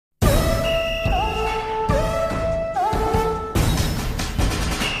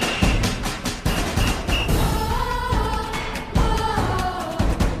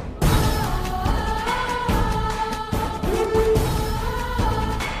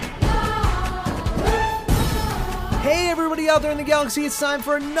everybody out there in the galaxy. It's time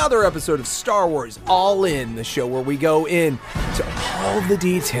for another episode of Star Wars All In, the show where we go in to all the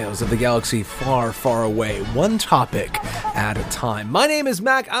details of the galaxy far, far away, one topic at a time. My name is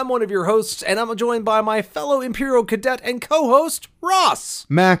Mac. I'm one of your hosts, and I'm joined by my fellow Imperial Cadet and co-host, Ross.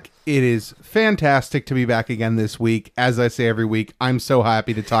 Mac, it is fantastic to be back again this week. As I say every week, I'm so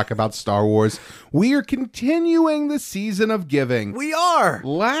happy to talk about Star Wars. We are continuing the season of giving. We are.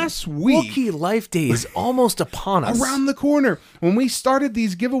 Last week, Wookiee Life Day is almost upon us. around the corner, when we started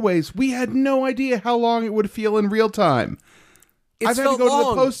these giveaways, we had no idea how long it would feel in real time. I've had to go to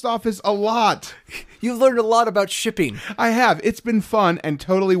the post office a lot. You've learned a lot about shipping. I have. It's been fun and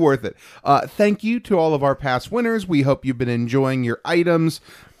totally worth it. Thank you to all of our past winners. We hope you've been enjoying your items.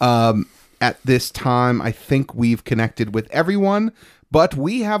 At this time, I think we've connected with everyone, but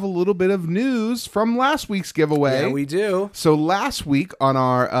we have a little bit of news from last week's giveaway. Yeah, we do. So last week on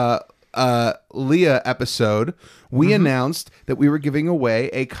our Leia episode, we announced that we were giving away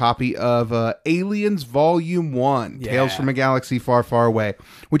a copy of Aliens Volume 1, Tales from a Galaxy Far, Far Away,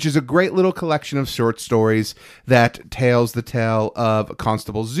 which is a great little collection of short stories that tells the tale of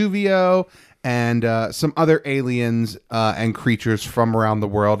Constable Zuvio and some other aliens and creatures from around the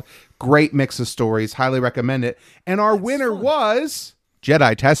world. Great mix of stories. Highly recommend it. And our winner was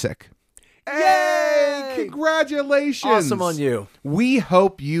Jedi Tessic. Yay! Congratulations! Awesome on you. We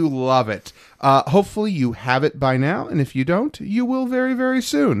hope you love it. Hopefully you have it by now, and if you don't, you will very, very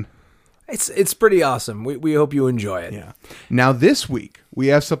soon. It's pretty awesome. We hope you enjoy it. Yeah. Now this week, we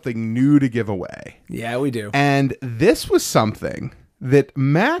have something new to give away. Yeah, we do. And this was something that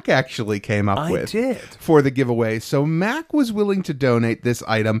Mac actually came up with for the giveaway. So Mac was willing to donate this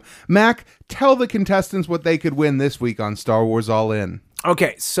item. Mac, tell the contestants what they could win this week on Star Wars All In.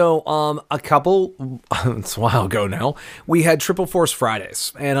 Okay, so it's a while ago now, we had Triple Force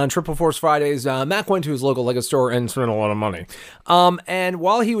Fridays. And on Triple Force Fridays, Mac went to his local Lego store and spent a lot of money. And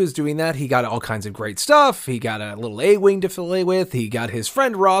while he was doing that, he got all kinds of great stuff. He got a little A-Wing to fillet with. He got his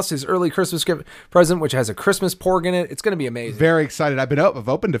friend Ross his early Christmas present, which has a Christmas porg in it. It's going to be amazing. Very excited. I've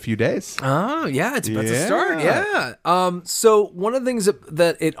opened a few days. Oh, yeah, it's about to start, yeah. So one of the things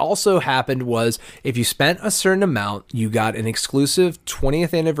that it also happened was if you spent a certain amount, you got an exclusive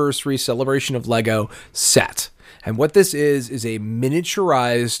 20th anniversary celebration of Lego set. And what this is a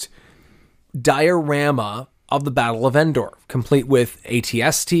miniaturized diorama of the Battle of Endor, complete with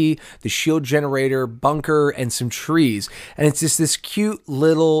ATST, the shield generator, bunker, and some trees. And it's just this cute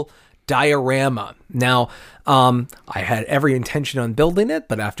little diorama. Now, I had every intention on building it,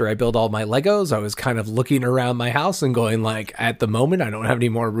 but after I built all my Legos, I was kind of looking around my house and going like, at the moment, I don't have any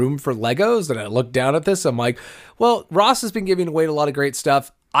more room for Legos. And I looked down at this, I'm like, well, Ross has been giving away a lot of great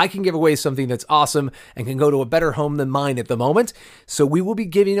stuff. I can give away something that's awesome and can go to a better home than mine at the moment. So we will be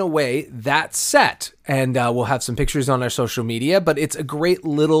giving away that set, and we'll have some pictures on our social media, but it's a great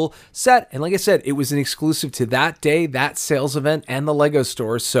little set. And like I said, it was an exclusive to that day, that sales event, and the Lego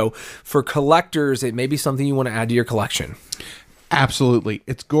store. So for collectors, it may be something you want to add to your collection. Absolutely.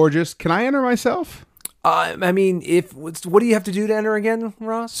 It's gorgeous. Can I enter myself? I mean, what do you have to do to enter again,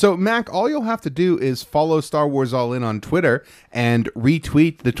 Ross? So, Mac, all you'll have to do is follow Star Wars All In on Twitter and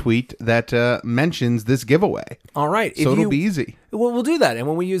retweet the tweet that mentions this giveaway. All right. So it'll be easy. Well, we'll do that. And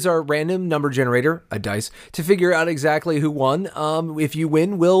when we use our random number generator, a dice, to figure out exactly who won, if you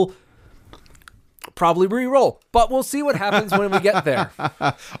win, we'll probably re-roll. But we'll see what happens when we get there.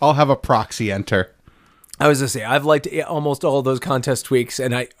 I'll have a proxy enter. I was going to say, I've liked almost all of those contest tweaks,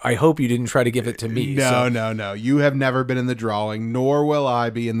 and I hope you didn't try to give it to me. No. You have never been in the drawing, nor will I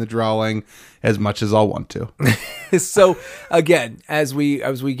be in the drawing as much as I'll want to. So, again, as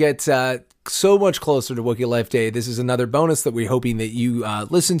we get so much closer to Wookiee Life Day, this is another bonus that we're hoping that you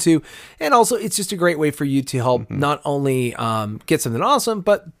listen to. And also, it's just a great way for you to help not only get something awesome,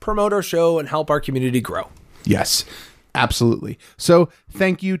 but promote our show and help our community grow. Yes. Absolutely. So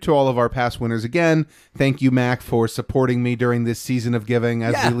thank you to all of our past winners again. Thank you, Mac, for supporting me during this season of giving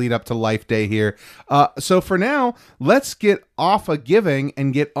as we lead up to Life Day here. So for now, let's get off of giving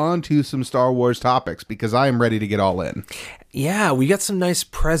and get on to some Star Wars topics because I am ready to get all in. Yeah, we got some nice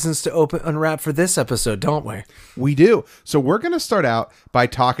presents to unwrap for this episode, don't we? We do. So we're going to start out by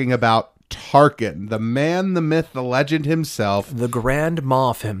talking about Tarkin, the man, the myth, the legend himself. The Grand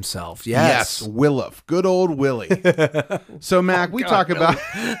Moff himself, yes. Yes, Williff. Good old Willie. So, Mac, we talk about...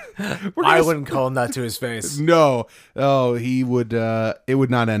 I wouldn't call him that to his face. No. Oh, he would... it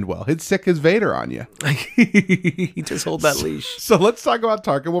would not end well. He'd sick his Vader on you. He just hold that leash. So let's talk about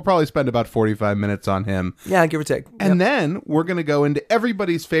Tarkin. We'll probably spend about 45 minutes on him. Yeah, give or take. And then we're going to go into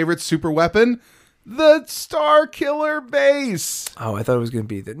everybody's favorite super weapon, The Star Killer base. Oh, I thought it was going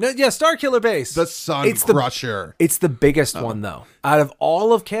to be Star Killer base. The Sun Crusher. It's the biggest one, though. Out of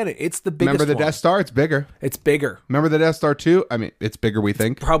all of canon, it's the biggest Remember the one. Death Star? It's bigger. It's bigger. Remember the Death Star 2? I mean, it's bigger, we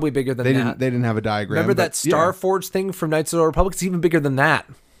think. Probably bigger than that. They didn't have a diagram. Remember that Starforge thing from Knights of the Old Republic? It's even bigger than that.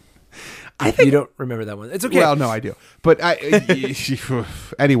 I think you don't remember that one. It's okay. Well, no, I do. But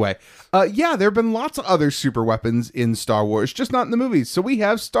anyway, there have been lots of other super weapons in Star Wars, just not in the movies. So we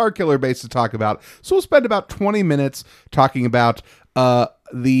have Star Killer Base to talk about. So we'll spend about 20 minutes talking about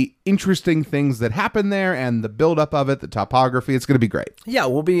the interesting things that happen there and the buildup of it, the topography. It's going to be great. Yeah,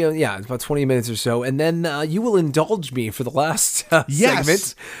 we'll be it's about 20 minutes or so, and then you will indulge me for the last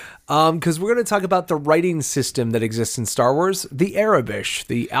segment. Because we're going to talk about the writing system that exists in Star Wars, the Arabish,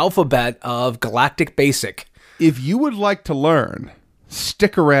 the alphabet of Galactic Basic. If you would like to learn,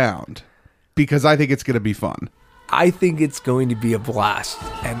 stick around, because I think it's going to be fun. I think it's going to be a blast,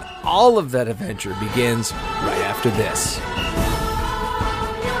 and all of that adventure begins right after this.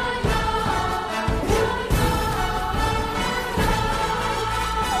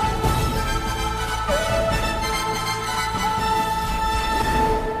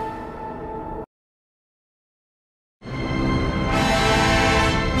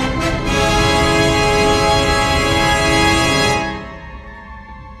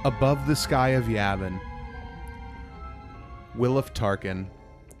 Above the sky of Yavin, Wilf Tarkin,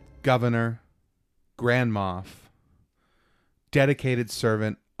 Governor, Grand Moff, dedicated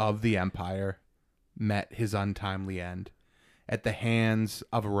servant of the Empire, met his untimely end at the hands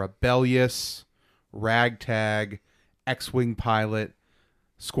of a rebellious, ragtag, X-Wing pilot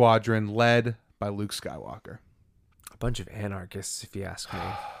squadron led by Luke Skywalker. A bunch of anarchists, if you ask me.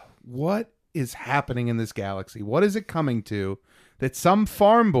 What is happening in this galaxy? What is it coming to that some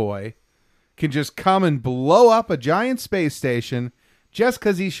farm boy can just come and blow up a giant space station just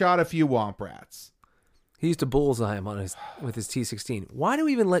because he shot a few womp rats? He used to bullseye him with his T-16. Why do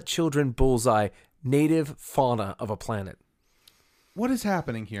we even let children bullseye native fauna of a planet? What is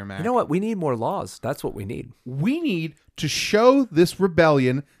happening here, Matt? You know what? We need more laws. That's what we need. We need to show this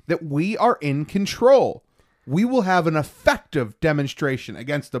rebellion that we are in control. We will have an effective demonstration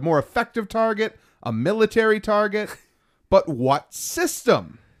against a more effective target, a military target. But what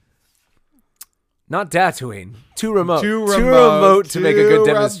system? Not Tatooine. Too remote. Too remote to make a good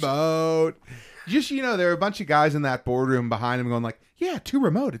demonstration. Just, there are a bunch of guys in that boardroom behind him going like, yeah, too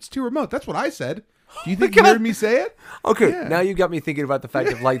remote. It's too remote. That's what I said. Do you think you heard me say it? Okay, Now you got me thinking about the fact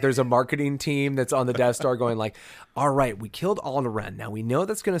that there's a marketing team that's on the Death Star going like, all right, we killed Alderaan. Now we know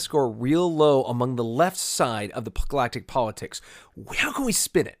that's going to score real low among the left side of the galactic politics. How can we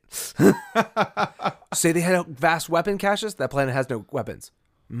spin it? Say they had vast weapon caches. That planet has no weapons.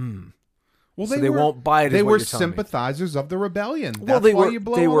 Well, they won't buy it. They were sympathizers of the rebellion. That's why you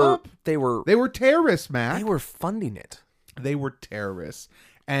blow them up. They were terrorists, Matt. They were funding it. They were terrorists.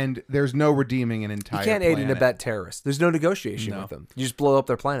 And there's no redeeming an entire planet. You can't aid and abet terrorists. There's no negotiation with them. You just blow up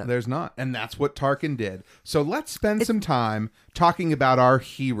their planet. There's not. And that's what Tarkin did. So let's spend some time talking about our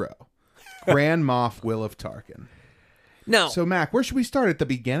hero, Grand Moff Wilf Tarkin. Now, so, Mac, where should we start? At the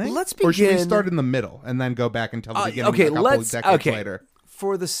beginning? Let's begin. Or should we start in the middle and then go back until the beginning a couple of decades later?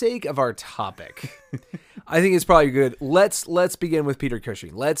 For the sake of our topic, I think it's probably good. Let's begin with Peter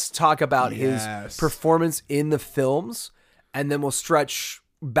Cushing. Let's talk about his performance in the films, and then we'll stretch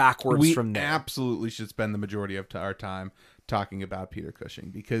backwards from there. We absolutely should spend the majority of our time talking about Peter Cushing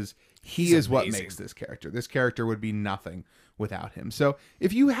because he's amazing. What makes this character. This character would be nothing without him. So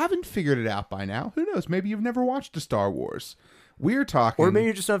if you haven't figured it out by now, who knows? Maybe you've never watched a Star Wars. We're talking... Or maybe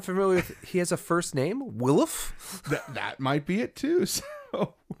you're just not familiar with... He has a first name? Wilf? That might be it too.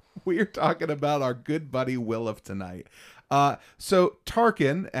 So we're talking about our good buddy Wilf tonight. So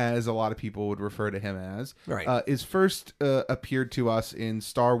Tarkin, as a lot of people would refer to him as, is first appeared to us in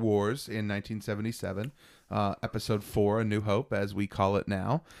Star Wars in 1977, Episode 4, A New Hope, as we call it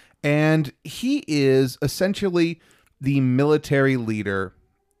now. And he is essentially the military leader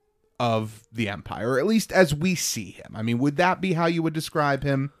of the Empire, or at least as we see him. I mean, would that be how you would describe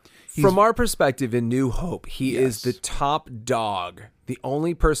him? From our perspective in New Hope, he is the top dog. The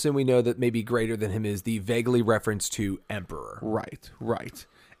only person we know that may be greater than him is the vaguely referenced to Emperor. Right.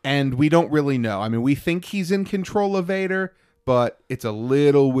 And we don't really know. I mean, we think he's in control of Vader, but it's a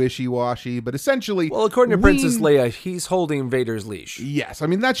little wishy-washy. But essentially... Well, according to Princess Leia, he's holding Vader's leash. Yes, I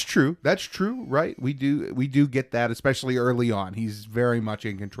mean, that's true. That's true, right? We do get that, especially early on. He's very much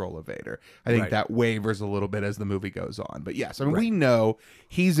in control of Vader. I think that wavers a little bit as the movie goes on. But yes, I mean, we know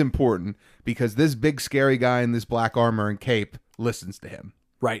he's important because this big scary guy in this black armor and cape listens to him.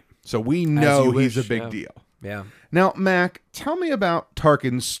 Right. So we know he's a big deal. Yeah. Now, Mac, tell me about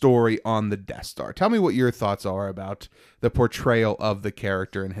Tarkin's story on the Death Star. Tell me what your thoughts are about the portrayal of the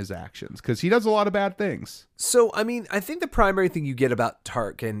character and his actions, because he does a lot of bad things. So, I mean, I think the primary thing you get about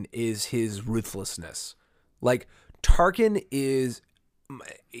Tarkin is his ruthlessness. Like, Tarkin is,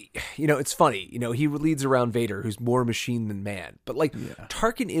 you know, it's funny, you know, he leads around Vader, who's more machine than man, but like,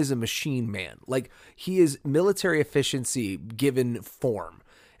 Tarkin is a machine man. Like, he is military efficiency given form.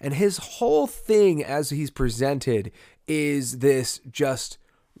 And his whole thing as he's presented is this just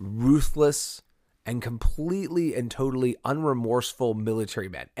ruthless and completely and totally unremorseful military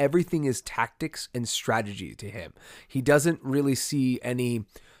man. Everything is tactics and strategy to him. He doesn't really see any...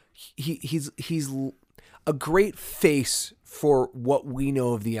 He's a great face for what we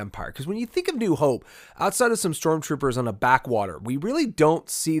know of the Empire. Because when you think of New Hope, outside of some stormtroopers on a backwater, we really don't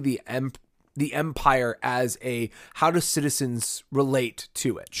see the Empire as a how do citizens relate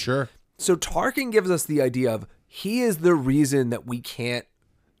to it. Sure. So Tarkin gives us the idea of he is the reason that we can't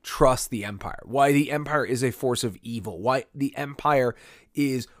trust the Empire, why the Empire is a force of evil, why the Empire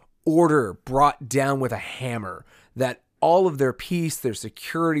is order brought down with a hammer, that all of their peace, their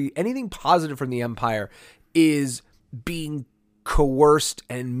security, anything positive from the Empire is being coerced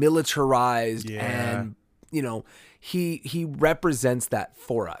and militarized. And, you know, he represents that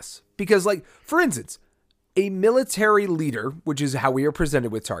for us. Because, like, for instance, a military leader, which is how we are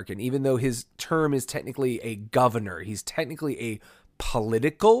presented with Tarkin, even though his term is technically a governor, he's technically a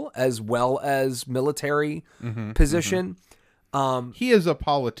political as well as military position. He is a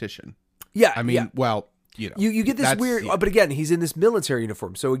politician. Yeah. I mean, yeah. well, you know. You get this weird, but again, he's in this military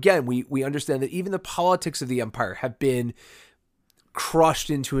uniform. So again, we understand that even the politics of the Empire have been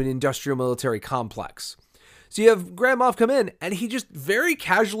crushed into an industrial military complex. So you have Grand Moff come in, and he just very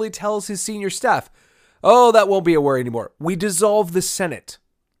casually tells his senior staff, oh, that won't be a worry anymore. We dissolved the Senate.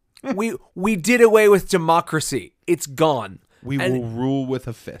 we did away with democracy. It's gone. We will rule with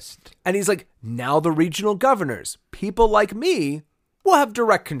a fist. And he's like, now the regional governors, people like me, will have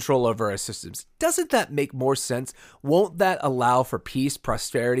direct control over our systems. Doesn't that make more sense? Won't that allow for peace,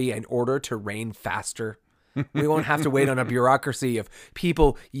 prosperity, and order to reign faster? We won't have to wait on a bureaucracy of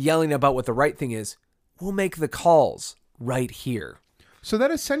people yelling about what the right thing is. We'll make the calls right here. So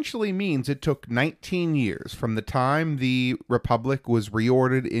that essentially means it took 19 years from the time the Republic was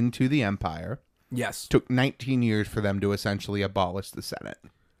reordered into the Empire. Yes. Took 19 years for them to essentially abolish the Senate.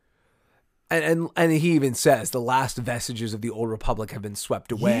 And he even says the last vestiges of the old Republic have been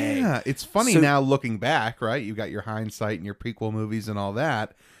swept away. Yeah, it's funny now looking back, right? You got your hindsight and your prequel movies and all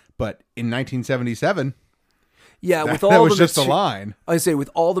that. But in 1977... Yeah, with all that was just a line. I say with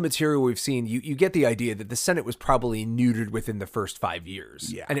all the material we've seen, you get the idea that the Senate was probably neutered within the first 5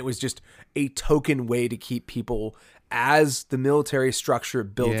 years. Yeah. And it was just a token way to keep people as the military structure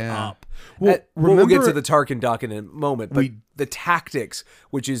built up. Well, we'll get to the Tarkin doc in a moment, but the tactics,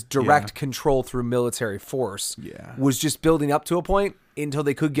 which is direct control through military force, was just building up to a point until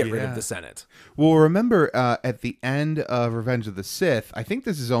they could get rid of the Senate. Well, remember at the end of Revenge of the Sith, I think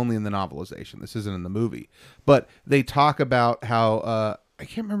this is only in the novelization. This isn't in the movie. But they talk about how, I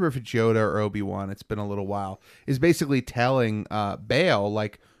can't remember if it's Yoda or Obi-Wan, it's been a little while, is basically telling Bail,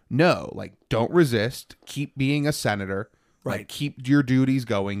 like, no, like, don't resist, keep being a senator, like, keep your duties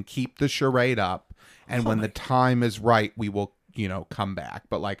going, keep the charade up, and when the time is right, we will, you know, come back.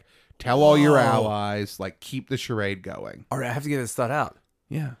 But, like, tell all your allies, like, keep the charade going. All right, I have to get this thought out.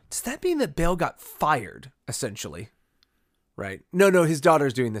 Yeah. Does that mean that Bail got fired, essentially? Right? No, his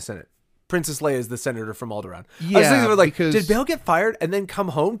daughter's doing the Senate. Princess Leia is the senator from Alderaan. Yeah, I was thinking, like, because... did Bail get fired and then come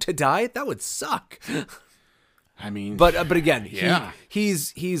home to die? That would suck. I mean... But again,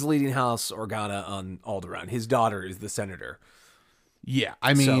 he's leading House Organa on Alderaan. His daughter is the senator. Yeah,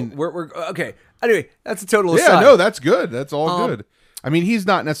 I mean... So we're okay. Anyway, that's a total aside. Yeah, no, that's good. That's all good. I mean, he's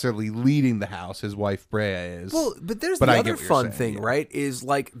not necessarily leading the house. His wife, Brea, is. Well, but there's the other fun thing, right? Is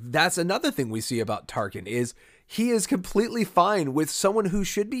like, that's another thing we see about Tarkin is he is completely fine with someone who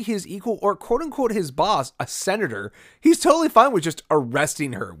should be his equal or quote unquote his boss, a senator. He's totally fine with just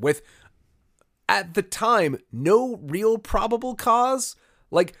arresting her with, at the time, no real probable cause.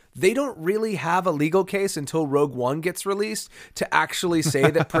 Like, they don't really have a legal case until Rogue One gets released to actually say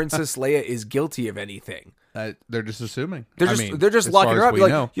that Princess Leia is guilty of anything. They're just assuming. They're just locking her up.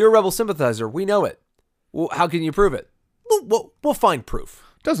 Like, you're a rebel sympathizer. We know it. Well, how can you prove it? We'll find proof.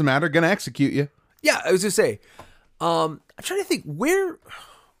 Doesn't matter. Gonna execute you. Yeah, I was just say. I'm trying to think where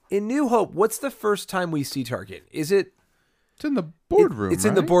in New Hope. What's the first time we see Tarkin? Is it? It's in the boardroom. It's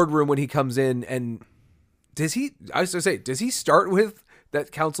in the boardroom when he comes in, and does he? I was going to say, does he start with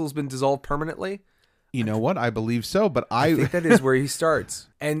that council's been dissolved permanently? You know what? I believe so, but I think that is where he starts.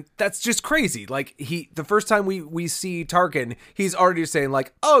 And that's just crazy. Like the first time we see Tarkin, he's already saying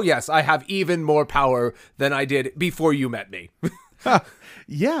like, "Oh yes, I have even more power than I did before you met me."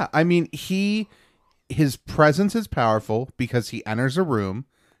 Yeah, I mean, his presence is powerful because he enters a room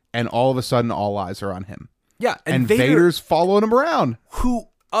and all of a sudden all eyes are on him. Yeah, and Vader's following him around. Who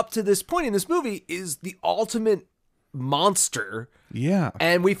up to this point in this movie is the ultimate monster. Yeah.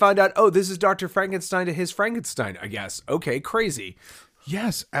 And we find out, oh, this is Dr. Frankenstein to his Frankenstein, I guess. Okay, crazy.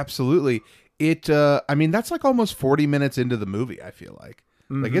 Yes, absolutely. I mean, that's like almost 40 minutes into the movie, I feel like.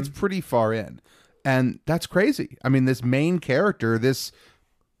 Mm-hmm. Like, it's pretty far in. And that's crazy. I mean, this main character, this,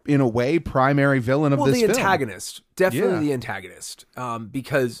 in a way, primary villain of this film. Well, the antagonist. Definitely the antagonist.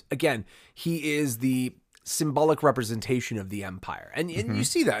 Because, again, he is the symbolic representation of the Empire. And you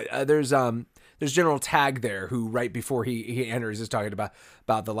see that. There's General Tag there who right before he enters is talking about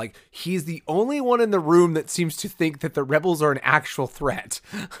the like he's the only one in the room that seems to think that the rebels are an actual threat,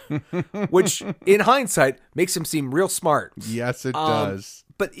 which in hindsight makes him seem real smart. Yes, it does.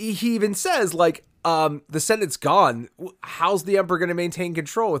 But he even says like the Senate's gone. How's the Emperor going to maintain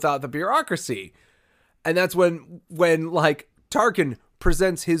control without the bureaucracy? And that's when like Tarkin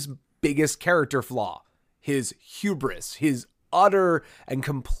presents his biggest character flaw, his hubris, his utter and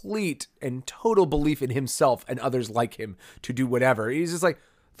complete and total belief in himself and others like him to do whatever. He's just like,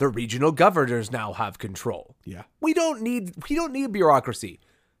 the regional governors now have control. Yeah. We don't need bureaucracy.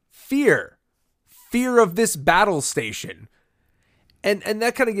 Fear of this battle station. And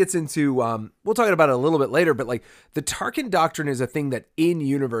that kind of gets into, we'll talk about it a little bit later, but like the Tarkin doctrine is a thing that in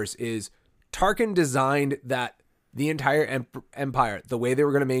universe is Tarkin designed that the entire empire, the way they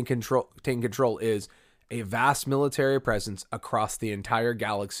were going to maintain control is a vast military presence across the entire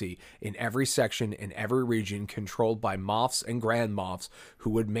galaxy in every section, in every region, controlled by Moffs and Grand Moffs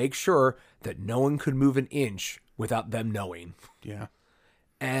who would make sure that no one could move an inch without them knowing. Yeah.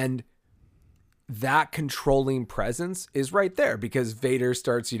 And that controlling presence is right there because Vader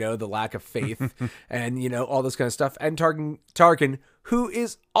starts, the lack of faith and, all this kind of stuff. And Tarkin, who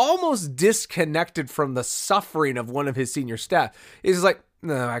is almost disconnected from the suffering of one of his senior staff, is like,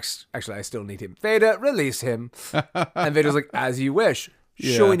 no, actually, I still need him. Vader, release him. And Vader's like, as you wish.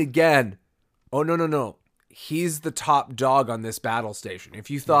 Yeah. Showing again, oh, no. He's the top dog on this battle station. If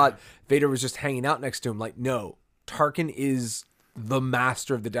you thought Vader was just hanging out next to him, like, no. Tarkin is the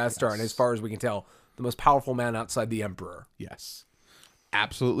master of the Death Star, and as far as we can tell, the most powerful man outside the Emperor. Yes.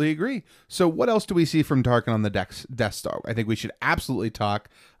 Absolutely agree. So what else do we see from Tarkin on the Death Star? I think we should absolutely talk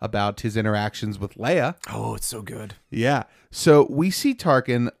about his interactions with Leia. Oh, it's so good. Yeah. So we see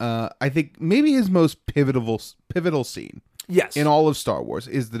Tarkin, I think maybe his most pivotal scene in all of Star Wars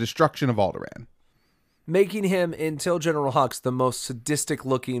is the destruction of Alderaan. Making him, until General Hux, the most sadistic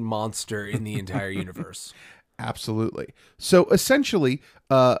looking monster in the entire universe. Absolutely. So essentially,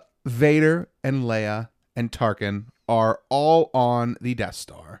 Vader and Leia and Tarkin are all on the Death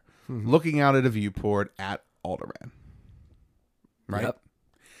Star, looking out at a viewport at Alderaan. Right? Yep.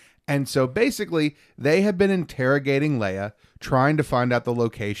 And so basically, they have been interrogating Leia, trying to find out the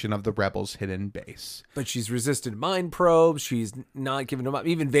location of the rebels' hidden base. But she's resisted mind probes. She's not giving them up.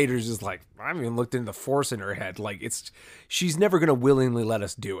 Even Vader's just like, I haven't even looked into the Force in her head. Like, she's never going to willingly let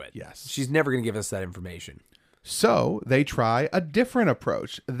us do it. Yes. She's never going to give us that information. So they try a different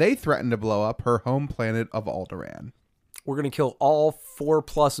approach. They threaten to blow up her home planet of Alderaan. We're going to kill all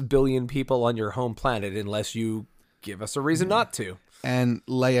 4+ billion people on your home planet unless you give us a reason not to. And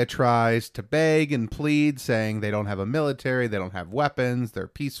Leia tries to beg and plead, saying they don't have a military, they don't have weapons, they're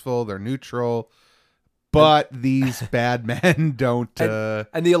peaceful, they're neutral. But these bad men don't.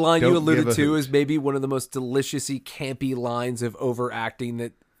 And the line you alluded to is maybe one of the most deliciously campy lines of overacting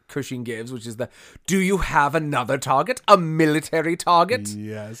that Cushing gives, which is the, do you have another target? A military target?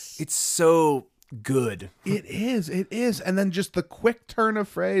 Yes. It's so good. It is. And then just the quick turn of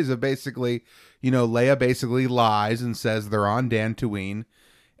phrase of basically, Leia basically lies and says they're on Dantooine.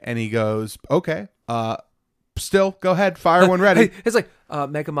 And he goes, okay, still, go ahead, fire when ready. It's like,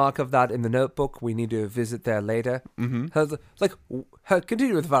 make a mark of that in the notebook. We need to visit there later. Mm-hmm. Like,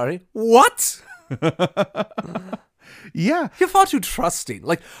 continue with the firing. What? Yeah. You're far too trusting.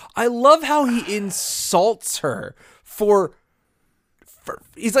 Like, I love how he insults her for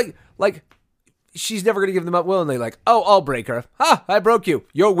he's like, she's never going to give them up willingly. Like, oh, I'll break her. I broke you.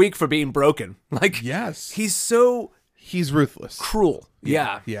 You're weak for being broken. Like, yes. He's ruthless. Cruel.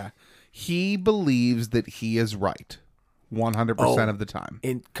 Yeah. He believes that he is right 100% of the time.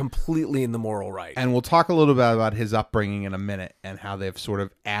 Completely in the moral right. And we'll talk a little bit about his upbringing in a minute and how they've sort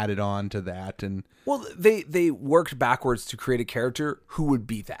of added on to that. And well, they worked backwards to create a character who would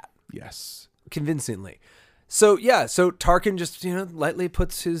be that. Yes. convincingly. So Tarkin just, lightly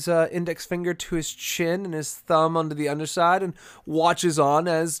puts his index finger to his chin and his thumb onto the underside and watches on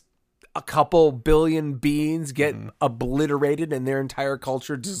as a couple billion beings get obliterated and their entire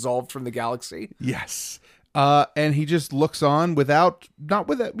culture dissolved from the galaxy. Yes. And he just looks on he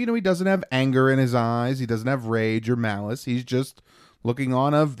doesn't have anger in his eyes. He doesn't have rage or malice. He's just looking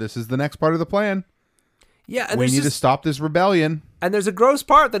on of, this is the next part of the plan. Yeah, and we need to stop this rebellion. And there's a gross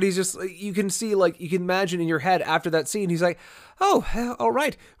part that he's just, you can see, you can imagine in your head after that scene, he's like, oh, all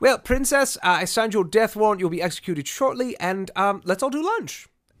right. Well, Princess, I signed your death warrant. You'll be executed shortly, and let's all do lunch.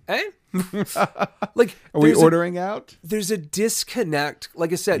 Eh? Are we ordering out? There's a disconnect.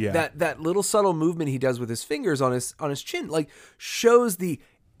 Like I said, that little subtle movement he does with his fingers on his chin, shows the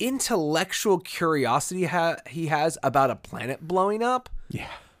intellectual curiosity he has about a planet blowing up. Yeah.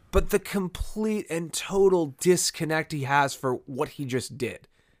 But the complete and total disconnect he has for what he just did.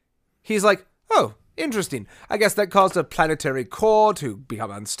 He's like, oh, interesting. I guess that caused a planetary core to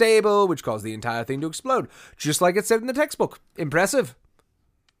become unstable, which caused the entire thing to explode. Just like it said in the textbook. Impressive.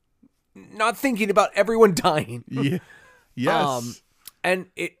 Not thinking about everyone dying. Yeah. Yes. And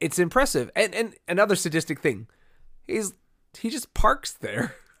it's impressive. And another sadistic thing. He just parks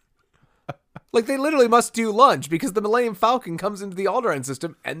there. They literally must do lunch because the Millennium Falcon comes into the Alderaan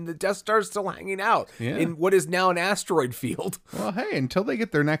system and the Death Star's still hanging out in what is now an asteroid field. Well, hey, until they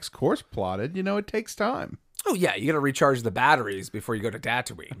get their next course plotted, it takes time. Oh, yeah, you got to recharge the batteries before you go to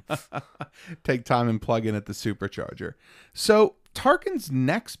Tatooine. Take time and plug in at the supercharger. So Tarkin's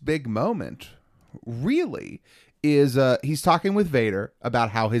next big moment really is he's talking with Vader about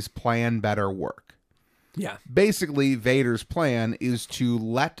how his plan better work. Yeah. Basically, Vader's plan is to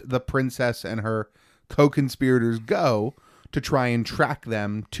let the princess and her co-conspirators go to try and track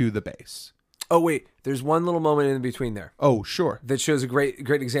them to the base. Oh, wait. There's one little moment in between there. Oh, sure. That shows a great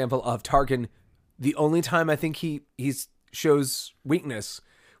example of Tarkin. The only time I think he shows weakness,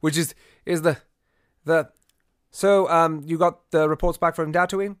 which is the So, you got the reports back from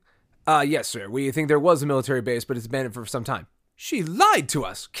Tatooine? Yes, sir. We think there was a military base, but it's abandoned for some time. She lied to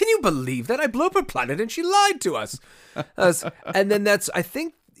us. Can you believe that? I blew up her planet and she lied to us. And then I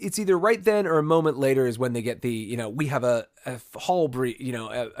think it's either right then or a moment later is when they get we have a hull breach,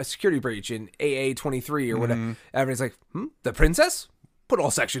 a security breach in AA-23 or whatever. And it's like, the princess? Put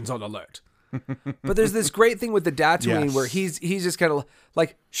all sections on alert. But there's this great thing with the Tatooine where he's just kind of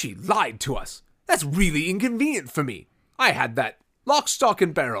like, she lied to us. That's really inconvenient for me. I had that lock, stock,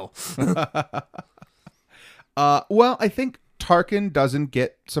 and barrel. Well, I think Tarkin doesn't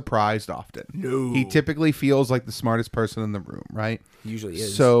get surprised often. No. He typically feels like the smartest person in the room, right? Usually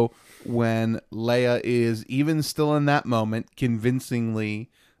is. So when Leia is even still in that moment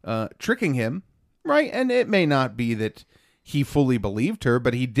convincingly tricking him, right? And it may not be that he fully believed her,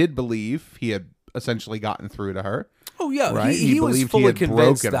 but he did believe he had essentially gotten through to her. Oh, yeah. Right? He was fully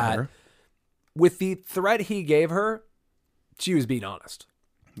convinced that her. With the threat he gave her, she was being honest.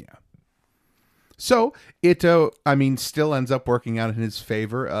 Yeah. So it, still ends up working out in his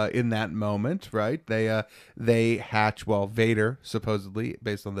favor in that moment, right? They hatch, Vader, supposedly,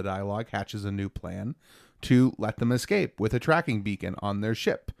 based on the dialogue, hatches a new plan to let them escape with a tracking beacon on their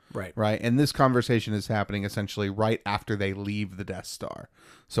ship. Right. Right. And this conversation is happening essentially right after they leave the Death Star.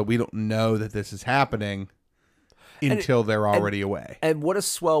 So we don't know that this is happening until they're already away. And what a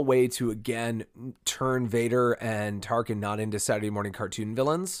swell way to, again, turn Vader and Tarkin not into Saturday morning cartoon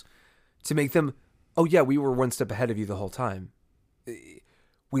villains, to make them, oh yeah, we were one step ahead of you the whole time.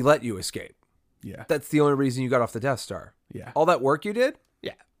 We let you escape. Yeah. That's the only reason you got off the Death Star. Yeah. All that work you did?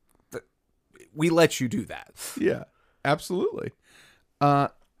 Yeah. We let you do that. Yeah, absolutely.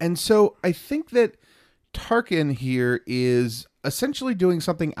 And so I think that Tarkin here is essentially doing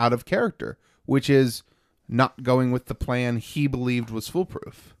something out of character, which is not going with the plan he believed was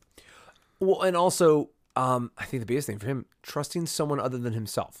foolproof. Well, and also, I think the biggest thing for him, trusting someone other than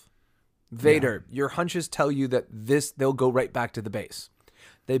himself. Vader, your hunches tell you that they'll go right back to the base.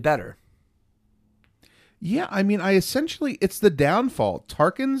 They better. Yeah, it's the downfall.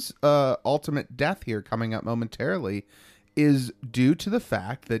 Tarkin's ultimate death here coming up momentarily is due to the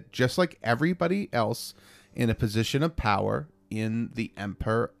fact that just like everybody else in a position of power in the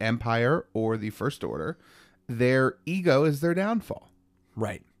Empire or the First Order, their ego is their downfall.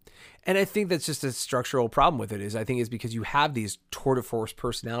 Right. And I think that's just a structural problem with it I think it's because you have these tour de force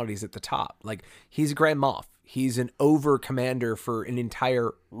personalities at the top. Like, he's a Grand Moff. He's an over commander for an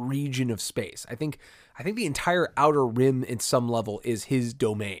entire region of space. I think the entire Outer Rim at some level is his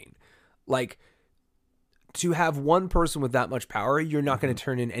domain. Like, to have one person with that much power, you're not going to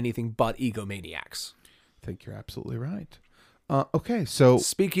turn in anything but egomaniacs. I think you're absolutely right. Okay, so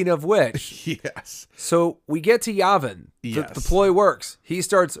Speaking of which, yes. so we get to Yavin. Yes. The ploy works. He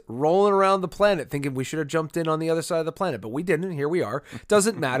starts rolling around the planet thinking we should have jumped in on the other side of the planet, but we didn't. Here we are.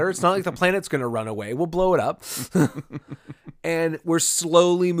 Doesn't matter. It's not like the planet's going to run away. We'll blow it up. And we're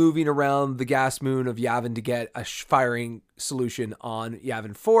slowly moving around the gas moon of Yavin to get a firing solution on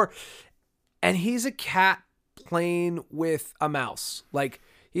Yavin 4. And he's a cat playing with a mouse. Like,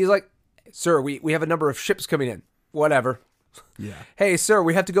 he's like, sir, we have a number of ships coming in. Whatever. Yeah. Hey, sir,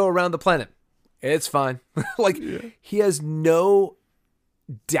 we have to go around the planet. It's fine. He has no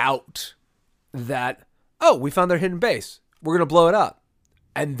doubt that, oh, we found their hidden base. We're going to blow it up.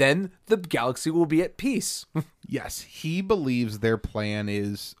 And then the galaxy will be at peace. Yes. He believes their plan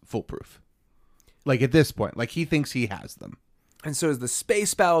is foolproof. Like, at this point, like, he thinks he has them. And so as the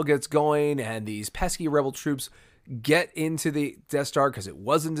space battle gets going and these pesky rebel troops get into the Death Star because it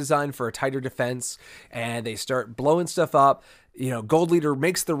wasn't designed for a tighter defense, and they start blowing stuff up, Gold Leader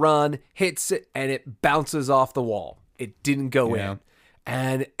makes the run, hits it, and it bounces off the wall. It didn't go in.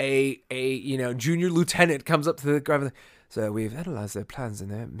 And a junior lieutenant comes up to the driver. So we've analyzed their plans, and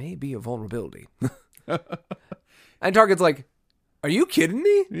there may be a vulnerability. And Tarkin's like, "Are you kidding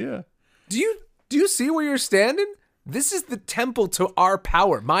me? Yeah. Do you see where you're standing? This is the temple to our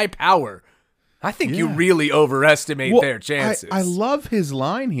power, my power. I think you really overestimate their chances." I love his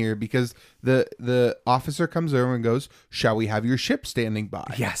line here because the officer comes over and goes, "Shall we have your ship standing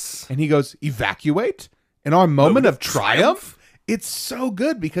by?" Yes. And he goes, "Evacuate? In our moment of triumph?" It's so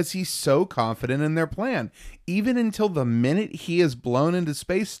good because he's so confident in their plan. Even until the minute he is blown into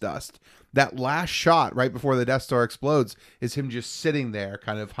space dust, that last shot right before the Death Star explodes is him just sitting there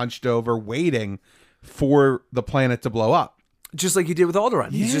kind of hunched over waiting for the planet to blow up. Just like he did with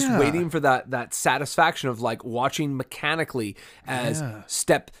Alderaan. He's just waiting for that satisfaction of like watching mechanically as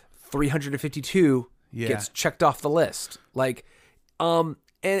step 352 gets checked off the list. Like, and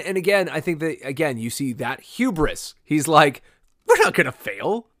again, I think that, again, you see that hubris. He's like, we're not going to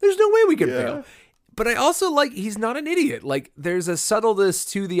fail. There's no way we can fail. But I also like, he's not an idiot. Like, there's a subtleness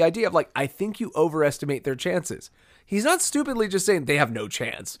to the idea of like, I think you overestimate their chances. He's not stupidly just saying they have no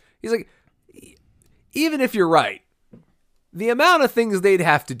chance. He's like, even if you're right, the amount of things they'd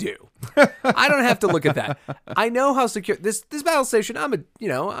have to do, I don't have to look at that. I know how secure this battle station. I'm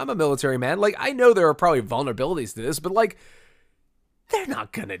a military man. Like, I know there are probably vulnerabilities to this, but like, they're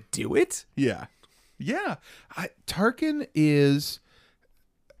not gonna do it. Yeah. Tarkin is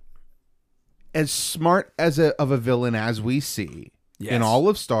as smart of a villain as we see in all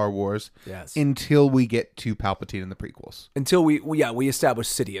of Star Wars. Yes. Until we get to Palpatine in the prequels. Until we establish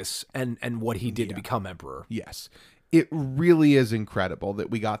Sidious and what he did to become Emperor. Yes. It really is incredible that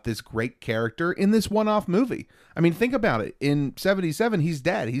we got this great character in this one-off movie. I mean, think about it. In 77, he's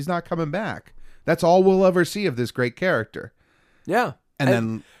dead. He's not coming back. That's all we'll ever see of this great character. Yeah.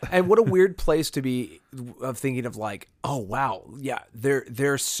 And what a weird place to be of thinking of like, oh wow, yeah,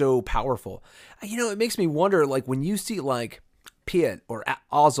 they're so powerful. It makes me wonder, like, when you see like Piet or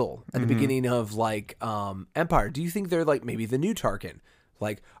Ozzel at the beginning of like Empire, do you think they're like maybe the new Tarkin?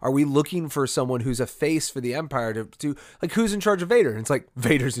 Like, are we looking for someone who's a face for the Empire to do, like, who's in charge of Vader? And it's like,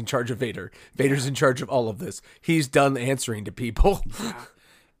 Vader's in charge of Vader. Vader's in charge of all of this. He's done answering to people.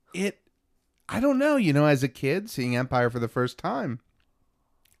 I don't know, as a kid seeing Empire for the first time,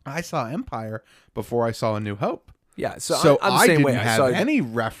 I saw Empire before I saw A New Hope. Yeah, so I'm the same didn't way. have any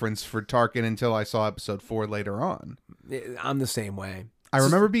reference for Tarkin until I saw Episode 4 later on. I'm the same way. I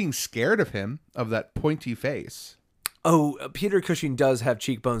remember being scared of him, of that pointy face. Oh, Peter Cushing does have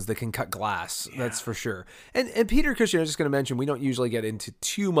cheekbones that can cut glass. Yeah. That's for sure. And Peter Cushing, I was just going to mention, we don't usually get into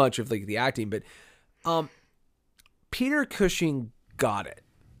too much of like the acting, but Peter Cushing got it.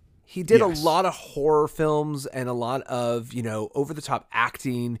 He did a lot of horror films and a lot of, over the top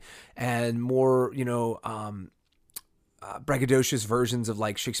acting and more, braggadocious versions of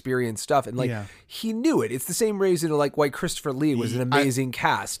like Shakespearean stuff. And like, he knew it. It's the same reason like why Christopher Lee was an amazing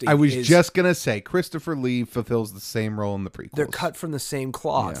cast. I was just going to say, Christopher Lee fulfills the same role in the prequels. They're cut from the same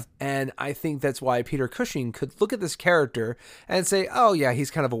cloth. Yeah. And I think that's why Peter Cushing could look at this character and say, oh yeah,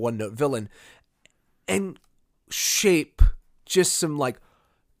 he's kind of a one-note villain, and shape just some like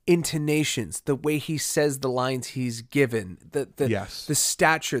intonations, the way he says the lines he's given, the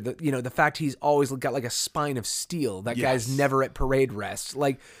stature, the fact he's always got like a spine of steel. That guy's never at parade rest.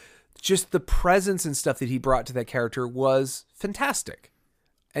 Like, just the presence and stuff that he brought to that character was fantastic,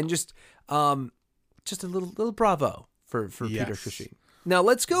 and just a little bravo for Peter Cushing. Now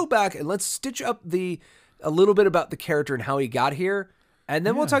let's go back and let's stitch up a little bit about the character and how he got here, and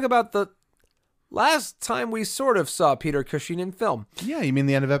then we'll talk about the last time we sort of saw Peter Cushing in film. Yeah, you mean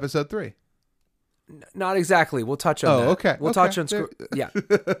the end of Episode 3? Not exactly. We'll touch on that. Okay. We'll touch on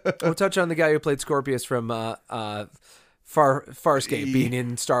we'll touch on the guy who played Scorpius from Farscape being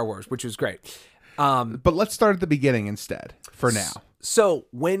in Star Wars, which was great. But let's start at the beginning instead for now. So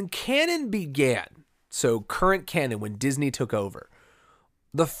when canon began, so current canon, when Disney took over,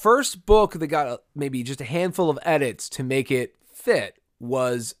 the first book that got maybe just a handful of edits to make it fit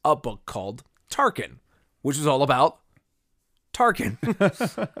was a book called Tarkin, which was all about Tarkin.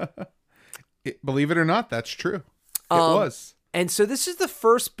 Believe it or not, that's true. It was. And so this is the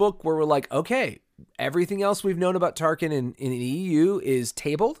first book where we're like, okay, everything else we've known about Tarkin in the EU is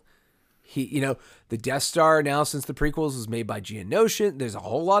tabled. The Death Star now since the prequels was made by Geonosian. There's a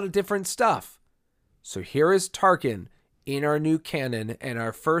whole lot of different stuff. So here is Tarkin in our new canon and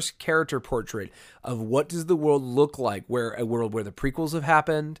our first character portrait of what does the world look like, where a world where the prequels have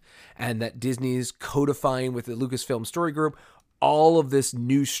happened and that Disney's codifying with the Lucasfilm Story Group, all of this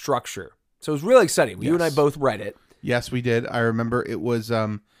new structure. So it was really exciting. Yes. You and I both read it. Yes, we did. I remember it was,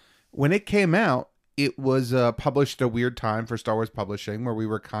 when it came out, it was published at a weird time for Star Wars publishing where we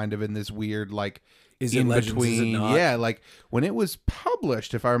were kind of in this weird, like, is it Legends, between. Is it not? Yeah, like when it was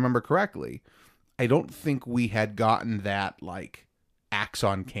published, if I remember correctly, I don't think we had gotten that, like,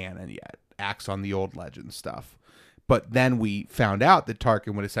 Axon canon yet. Axon the old Legends stuff. But then we found out that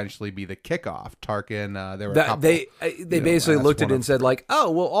Tarkin would essentially be the kickoff. Tarkin, there were a couple, they basically looked at it and said, like, oh,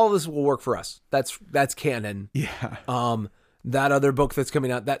 well, all this will work for us. That's canon. Yeah. That other book that's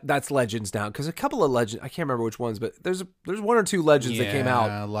coming out, that's Legends now. Because a couple of Legends, I can't remember which ones, but there's one or two Legends that came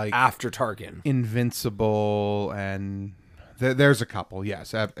out like after Tarkin. Invincible, and there's a couple,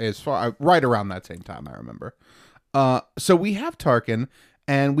 yes. As far right around that same time, I remember. So we have Tarkin,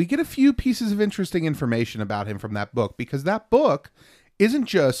 and we get a few pieces of interesting information about him from that book, because that book isn't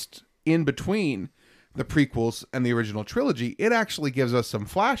just in between the prequels and the original trilogy. It actually gives us some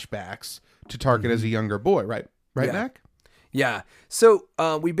flashbacks to Tarkin as a younger boy, right? Right, yeah. Mac? Yeah. So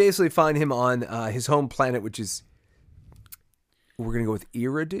we basically find him on his home planet, which is, we're going to go with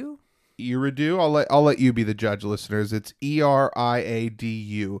Eriadu. Eriadu. I'll let you be the judge, listeners. It's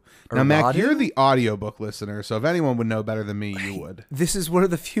Eriadu. Now, Mac, you're the audiobook listener, so if anyone would know better than me, you would. This is one of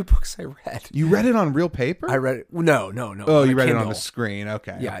the few books I read. You read it on real paper? I read it. No. Oh, you read it on the screen.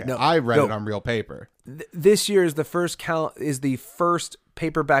 Okay. Yeah. Okay. No. I read it on real paper. This year is the first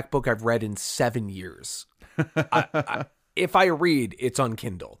paperback book I've read in 7 years. If I read, it's on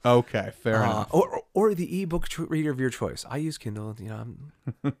Kindle. Okay, fair enough. Or the ebook reader of your choice. I use Kindle.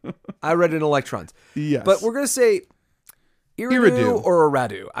 I read it in electrons. Yes, but we're gonna say Eriadu or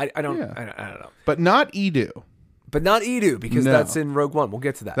Eradu. I don't know. But not Edu. But not Edu, because that's in Rogue One. We'll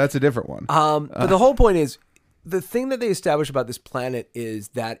get to that. That's a different one. But the whole point is, the thing that they establish about this planet is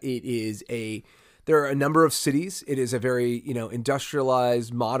that it is there are a number of cities. It is a very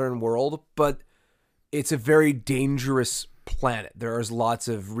industrialized modern world, but it's a very dangerous planet. There's lots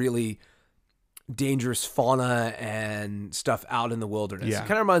of really dangerous fauna and stuff out in the wilderness. Yeah. It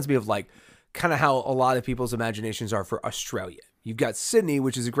kind of reminds me of kind of how a lot of people's imaginations are for Australia. You've got Sydney,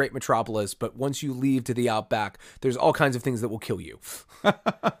 which is a great metropolis, but once you leave to the outback, there's all kinds of things that will kill you.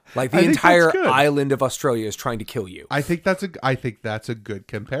 Like the entire island of Australia is trying to kill you. I think that's a good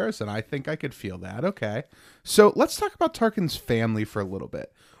comparison. I think I could feel that. Okay. So let's talk about Tarkin's family for a little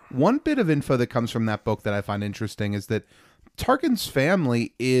bit. One bit of info that comes from that book that I find interesting is that Tarkin's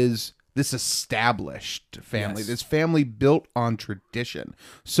family is this established family, Yes. this family built on tradition.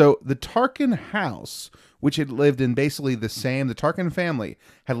 So the Tarkin house, which had lived in basically the Tarkin family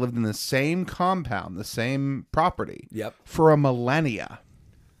had lived in the same compound, the same property for a millennia.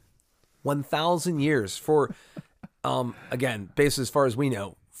 1,000 years for, again, based as far as we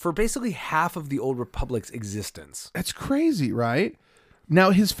know, for basically half of the Old Republic's existence. That's crazy, right?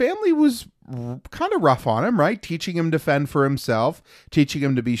 Now, his family was kind of rough on him, right? Teaching him to fend for himself, teaching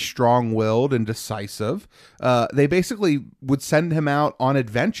him to be strong-willed and decisive. They basically would send him out on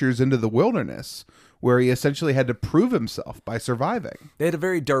adventures into the wilderness, where he essentially had to prove himself by surviving. They had a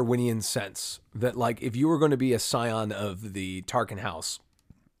very Darwinian sense that, if you were going to be a scion of the Tarkin house,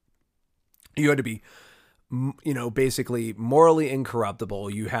 you had to be, basically morally incorruptible.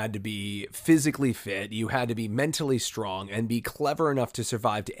 You had to be physically fit. You had to be mentally strong and be clever enough to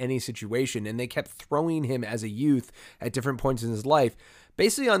survive to any situation. And they kept throwing him as a youth at different points in his life,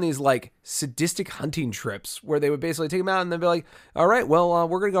 basically on these sadistic hunting trips where they would basically take him out and they'd be like, all right, well,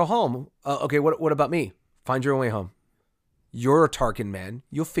 we're going to go home. Okay. What about me? Find your own way home. You're a Tarkin man.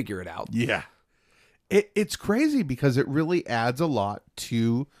 You'll figure it out. Yeah. It's crazy because it really adds a lot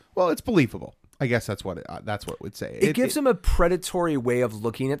to, it's believable. I guess that's what it would say. It gives him a predatory way of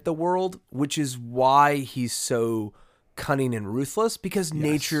looking at the world, which is why he's so cunning and ruthless, because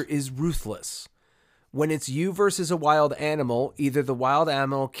nature is ruthless. When it's you versus a wild animal, either the wild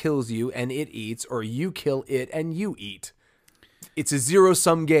animal kills you and it eats, or you kill it and you eat. It's a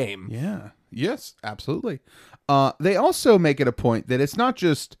zero-sum game. Yeah. Yes, absolutely. They also make it a point that it's not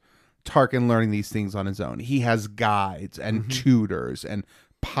just Tarkin learning these things on his own. He has guides and tutors and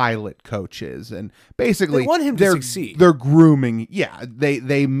pilot coaches, and basically They want him to succeed. They're grooming. Yeah,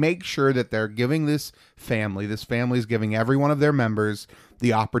 they make sure that they're giving this family's giving every one of their members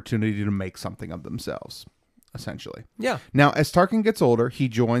the opportunity to make something of themselves, essentially. Yeah. Now, as Tarkin gets older, he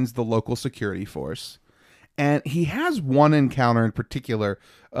joins the local security force, and he has one encounter in particular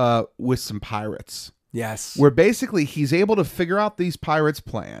with some pirates. Yes. Where basically he's able to figure out these pirates'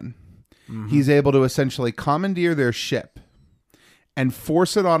 plan. He's able to essentially commandeer their ship and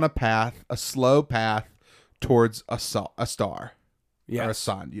force it on a slow path towards a star. Yes. Or a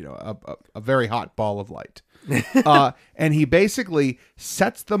sun, a very hot ball of light. And he basically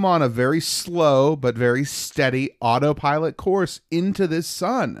sets them on a very slow but very steady autopilot course into this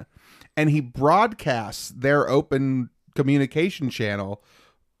sun. And he broadcasts their open communication channel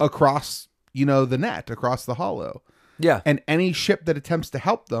across, the net, across the hollow. Yeah. And any ship that attempts to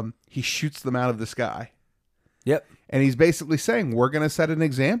help them, he shoots them out of the sky. Yep. And he's basically saying, we're going to set an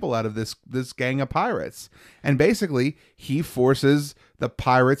example out of this gang of pirates. And basically, he forces the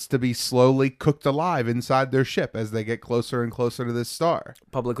pirates to be slowly cooked alive inside their ship as they get closer and closer to this star.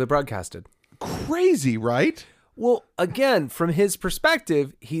 Publicly broadcasted. Crazy, right? Well, again, from his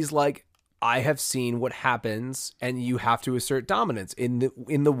perspective, he's like, I have seen what happens, and you have to assert dominance in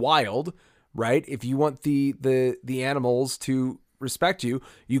the wild, right? If you want the animals to respect you,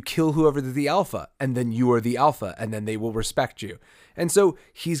 you kill whoever the alpha, and then you are the alpha, and then they will respect you. And so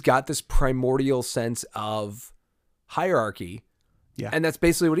he's got this primordial sense of hierarchy. Yeah. And that's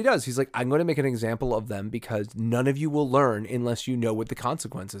basically what he does. He's like, I'm going to make an example of them because none of you will learn unless you know what the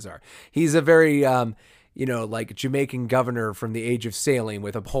consequences are. He's a very, like Jamaican governor from the age of sailing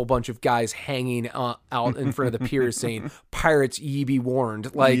with a whole bunch of guys hanging out in front of the pier saying, pirates, ye be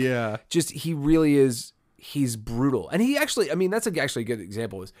warned. Like, just he really is. He's brutal. And he actually, that's actually a good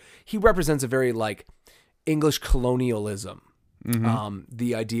example. Is he represents a very like English colonialism.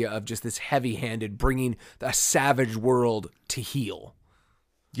 The idea of just this heavy-handed bringing a savage world to heel.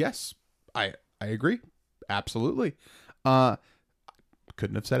 Yes, I agree. Absolutely.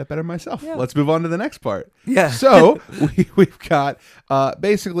 Couldn't have said it better myself. Yeah. Let's move on to the next part. Yeah. So we've got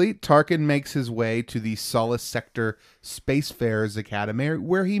basically Tarkin makes his way to the Solace Sector Spacefarers Academy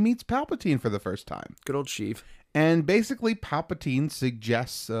where he meets Palpatine for the first time. Good old Sheev. And basically Palpatine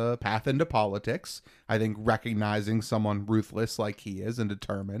suggests a path into politics. I think recognizing someone ruthless like he is and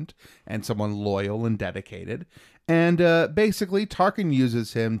determined and someone loyal and dedicated. And basically Tarkin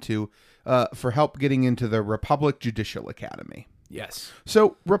uses him for help getting into the Republic Judicial Academy. Yes.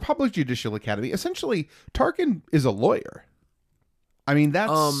 So, Republic Judicial Academy, essentially, Tarkin is a lawyer.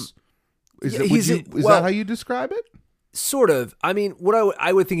 That's... Is that how you describe it? Sort of. What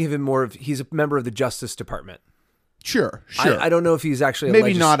I would think of him more of, he's a member of the Justice Department. Sure. I don't know if he's actually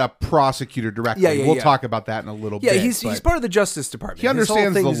maybe not a prosecutor directly. Yeah, we'll talk about that in a little bit. Yeah, he's part of the Justice Department. He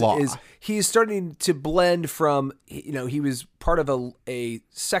understands the law. He's starting to blend from, he was part of a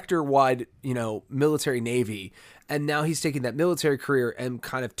sector-wide, military navy, and now he's taking that military career and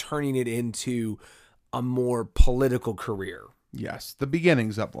kind of turning it into a more political career. Yes, the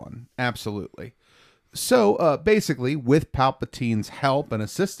beginnings of one. Absolutely. So, basically, with Palpatine's help and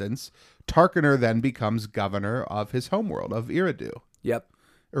assistance, Tarkiner then becomes governor of his homeworld, of Eriadu. Yep.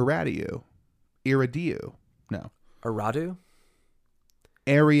 Eriadu. No. Eriadu?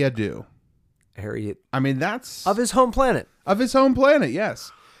 Eriadu. That's... Of his home planet. Of his home planet,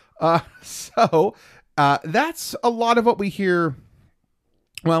 yes. So, that's a lot of what we hear...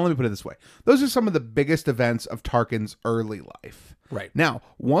 Well, let me put it this way. Those are some of the biggest events of Tarkin's early life. Right. Now,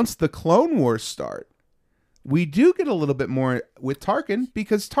 once the Clone Wars start, we do get a little bit more with Tarkin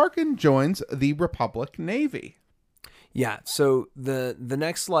because Tarkin joins the Republic Navy. Yeah, so the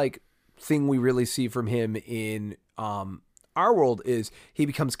next thing we really see from him in our world is he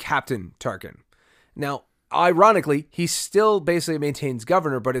becomes Captain Tarkin. Now, ironically, he still basically maintains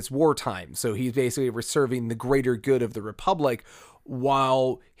governor, but it's wartime, so he's basically serving the greater good of the Republic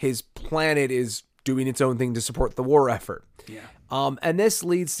while his planet is doing its own thing to support the war effort. Yeah. And this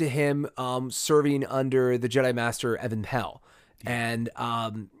leads to him serving under the Jedi Master Evan Pell. And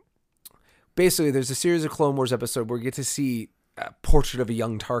basically, there's a series of Clone Wars episodes where we get to see a portrait of a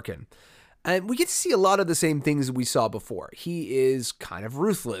young Tarkin. And we get to see a lot of the same things we saw before. He is kind of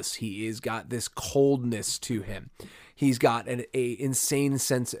ruthless. He has got this coldness to him. He's got an insane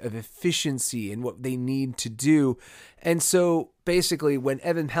sense of efficiency in what they need to do. And so basically when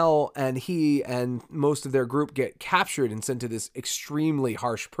Evan Pell and he and most of their group get captured and sent to this extremely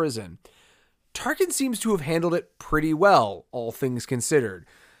harsh prison, Tarkin seems to have handled it pretty well, all things considered.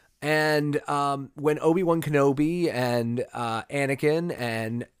 And when Obi-Wan Kenobi and Anakin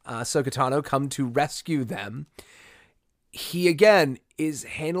and Ahsoka Tano come to rescue them, he again is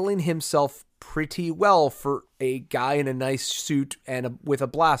handling himself pretty well for a guy in a nice suit and with a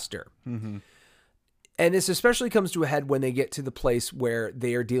blaster. Mm-hmm. And this especially comes to a head when they get to the place where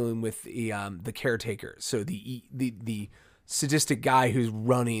they are dealing with the caretaker, so the sadistic guy who's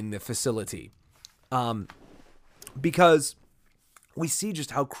running the facility, because we see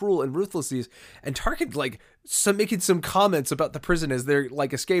just how cruel and ruthless he is. And Tarkin, making some comments about the prison as they're,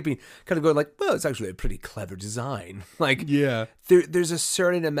 escaping, kind of going well, it's actually a pretty clever design. Yeah. There's a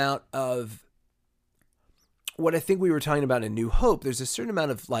certain amount of what I think we were talking about in New Hope. There's a certain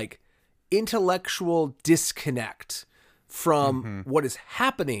amount of, intellectual disconnect from what is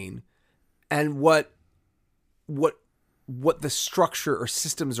happening and what the structure or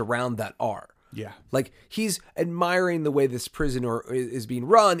systems around that are. Yeah. He's admiring the way this prison is being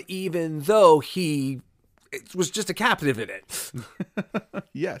run, even though he was just a captive in it.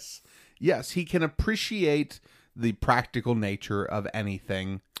 Yes. Yes. He can appreciate the practical nature of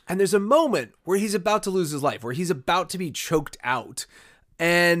anything. And there's a moment where he's about to lose his life, where he's about to be choked out,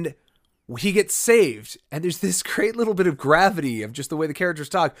 and he gets saved. And there's this great little bit of gravity of just the way the characters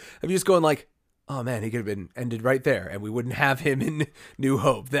talk, of just going oh man, he could have been ended right there, and we wouldn't have him in New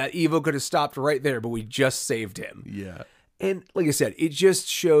Hope. That evil could have stopped right there, but we just saved him. Yeah. And like I said, it just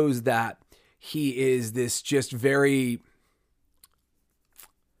shows that he is this just very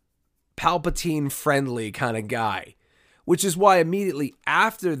Palpatine-friendly kind of guy, which is why immediately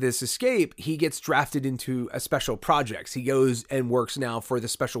after this escape, he gets drafted into a special projects. He goes and works now for the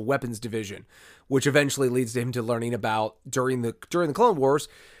Special Weapons Division, which eventually leads to him to learning about, during the Clone Wars,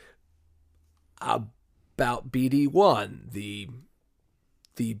 about BD-1,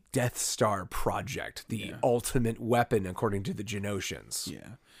 the Death Star project, the ultimate weapon according to the Geonosians.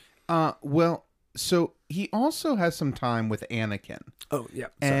 Yeah. Well, so he also has some time with Anakin. Oh, yeah.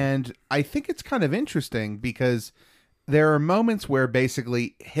 Sorry. And I think it's kind of interesting because there are moments where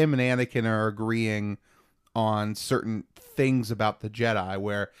basically him and Anakin are agreeing on certain things about the Jedi,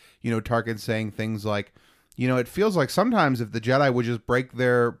 where, Tarkin's saying things like, it feels like sometimes if the Jedi would just break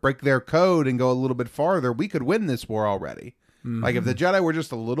their code and go a little bit farther, we could win this war already. Mm-hmm. If the Jedi were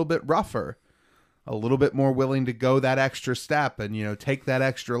just a little bit rougher, a little bit more willing to go that extra step and, take that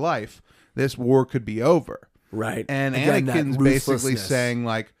extra life, this war could be over. Right. And again, Anakin's basically saying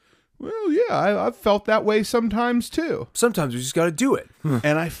well, yeah, I've felt that way sometimes too. Sometimes we just got to do it.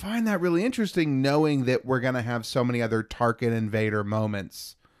 And I find that really interesting, knowing that we're going to have so many other Tarkin and Vader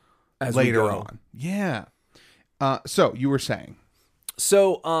moments later on. Yeah. So you were saying.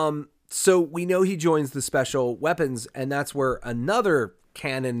 So we know he joins the Special Weapons, and that's where another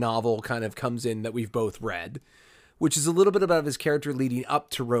canon novel kind of comes in that we've both read, which is a little bit about his character leading up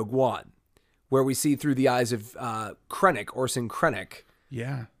to Rogue One, where we see through the eyes of Orson Krennic.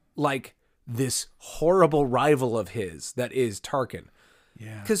 Yeah. This horrible rival of his that is Tarkin.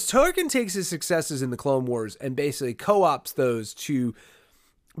 Yeah. Because Tarkin takes his successes in the Clone Wars and basically co-ops those to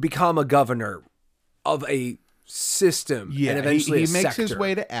become a governor of a system. Yeah, and eventually he makes his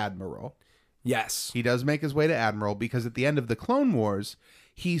way to Admiral. Yes. He does make his way to Admiral because at the end of the Clone Wars,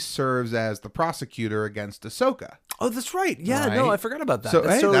 he serves as the prosecutor against Ahsoka. Oh, that's right. Yeah, right? No, I forgot about that. So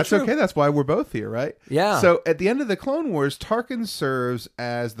that's true. Okay. That's why we're both here, right? Yeah. So at the end of the Clone Wars, Tarkin serves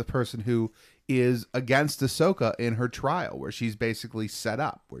as the person who is against Ahsoka in her trial, where she's basically set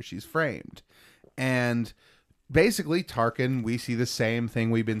up, where she's framed. And basically, Tarkin, we see the same thing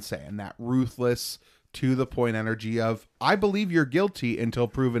we've been saying, that ruthless, to-the-point energy of, I believe you're guilty until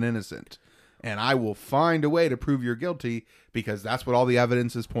proven innocent. And I will find a way to prove you're guilty because that's what all the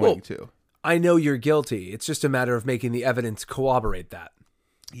evidence is pointing to. I know you're guilty. It's just a matter of making the evidence corroborate that.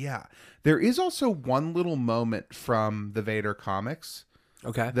 Yeah. There is also one little moment from the Vader comics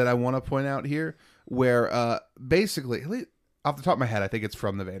that I want to point out here where basically, off the top of my head, I think it's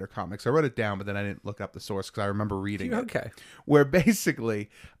from the Vader comics. I wrote it down, but then I didn't look up the source because I remember reading it. Okay. Where basically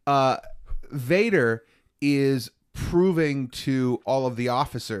Vader is proving to all of the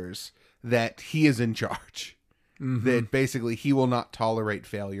officers that he is in charge. Mm-hmm. That basically he will not tolerate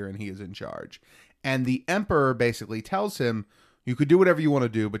failure and he is in charge. And the Emperor basically tells him, you could do whatever you want to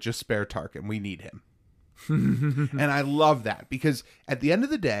do, but just spare Tarkin. We need him. And I love that because at the end of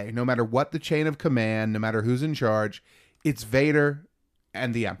the day, no matter what the chain of command, no matter who's in charge, it's Vader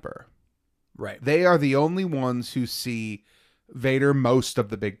and the Emperor. Right. They are the only ones who see Vader most of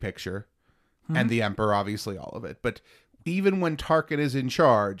the big picture, and the Emperor obviously all of it. But even when Tarkin is in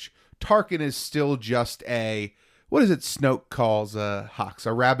charge, Tarkin is still just what is it Snoke calls Hux?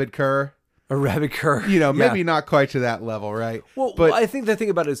 A rabid cur? A rabbit cur. Maybe not quite to that level, right? Well, but I think the thing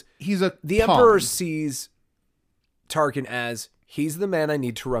about it is the pawn. Emperor sees Tarkin as he's the man I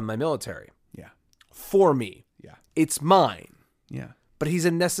need to run my military. Yeah. For me. Yeah. It's mine. Yeah. But he's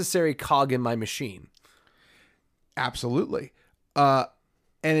a necessary cog in my machine. Absolutely. And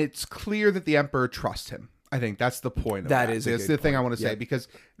it's clear that the Emperor trusts him. I think that's the point of that. That's the thing I want to say, because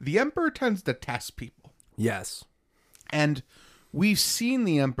the Emperor tends to test people. Yes. And we've seen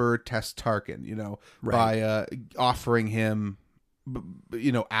the Emperor test Tarkin, by offering him,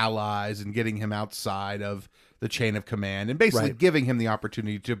 allies and getting him outside of the chain of command and basically giving him the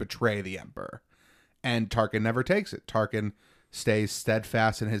opportunity to betray the Emperor. And Tarkin never takes it. Tarkin stays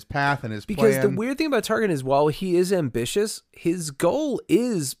steadfast in his path and his plan. Because the weird thing about Tarkin is, while he is ambitious, his goal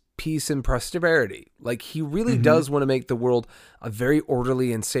is peace and prosperity. Like, he really does want to make the world a very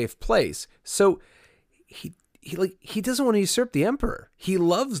orderly and safe place. So he doesn't want to usurp the Emperor. He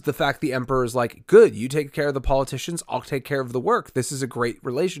loves the fact the Emperor is like, good, you take care of the politicians, I'll take care of the work. This is a great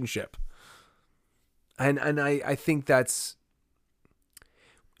relationship. And I think that's,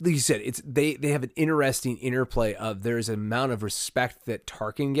 like you said, they have an interesting interplay of there's an amount of respect that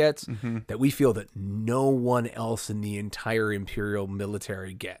Tarkin gets that we feel that no one else in the entire Imperial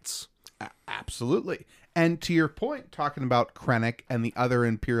military gets. Absolutely. And to your point, talking about Krennic and the other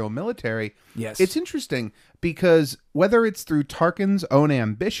Imperial military, yes, it's interesting because whether it's through Tarkin's own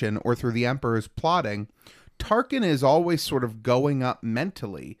ambition or through the Emperor's plotting, Tarkin is always sort of going up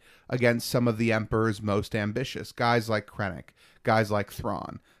mentally against some of the Emperor's most ambitious, guys like Krennic, guys like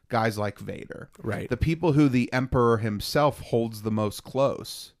Thrawn, guys like Vader. Right. The people who the Emperor himself holds the most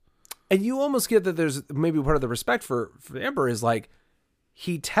close. And you almost get that there's maybe part of the respect for the Emperor is like,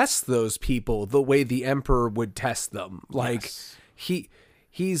 he tests those people the way the Emperor would test them. Like, yes.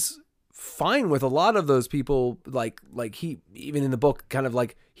 he's fine with a lot of those people. Like he, even in the book, kind of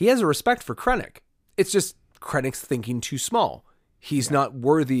like, he has a respect for Krennic. It's just Krennic's thinking too small. He's not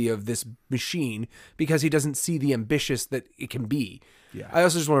worthy of this machine because he doesn't see the ambitious that it can be. Yeah. I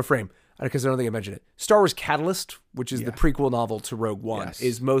also just want to frame, because I don't think I mentioned it, Star Wars Catalyst, which is the prequel novel to Rogue One,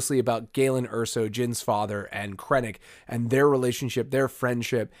 is mostly about Galen Erso, Jin's father, and Krennic, and their relationship, their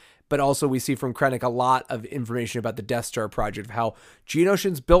friendship. But also we see from Krennic a lot of information about the Death Star project, of how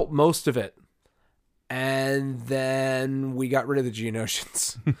Geonosians built most of it. And then we got rid of the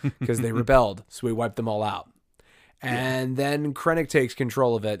Geonosians because they rebelled. So we wiped them all out. And then Krennic takes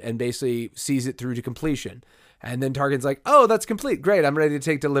control of it and basically sees it through to completion. And then Tarkin's like, oh, that's complete. Great. I'm ready to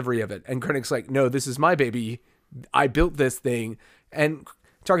take delivery of it. And Krennic's like, no, this is my baby. I built this thing. And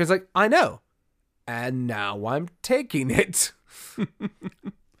Tarkin's like, I know. And now I'm taking it.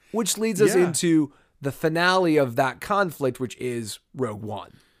 Which leads us into the finale of that conflict, which is Rogue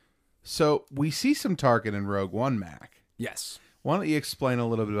One. So we see some Tarkin in Rogue One, Mac. Yes. Why don't you explain a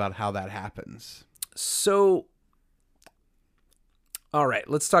little bit about how that happens? So, all right,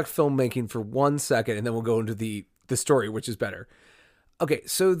 let's talk filmmaking for 1 second, and then we'll go into the story, which is better. Okay,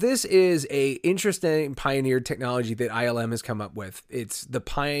 so this is a interesting pioneered technology that ILM has come up with. It's the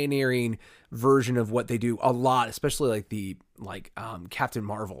pioneering version of what they do a lot, especially like Captain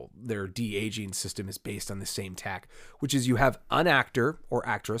Marvel. Their de-aging system is based on the same tech, which is you have an actor or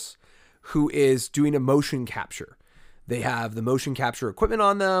actress who is doing a motion capture. They have the motion capture equipment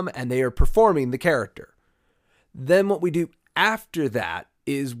on them, and they are performing the character. Then what we do after that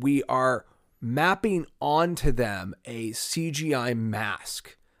is we are mapping onto them a CGI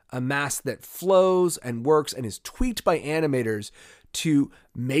mask, a mask that flows and works and is tweaked by animators to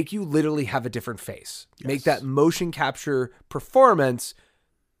make you literally have a different face. Yes. Make that motion capture performance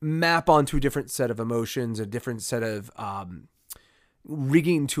map onto a different set of emotions, a different set of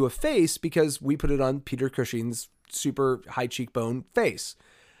rigging to a face, because we put it on Peter Cushing's super high cheekbone face.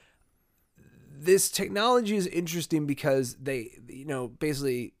 This technology is interesting because they,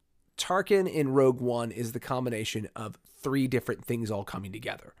 basically Tarkin in Rogue One is the combination of three different things all coming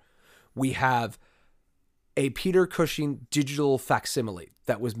together. We have a Peter Cushing digital facsimile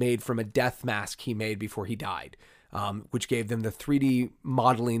that was made from a death mask he made before he died, which gave them the 3D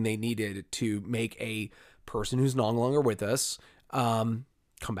modeling they needed to make a person who's no longer with us come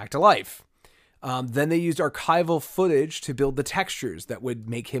back to life. Then they used archival footage to build the textures that would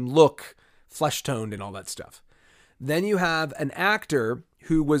make him look flesh-toned and all that stuff. Then you have an actor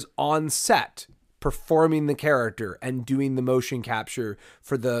who was on set performing the character and doing the motion capture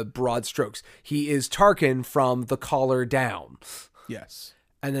for the broad strokes. He is Tarkin from the collar down. Yes.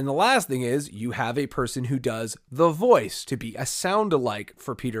 And then the last thing is you have a person who does the voice to be a sound-alike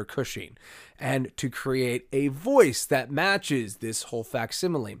for Peter Cushing and to create a voice that matches this whole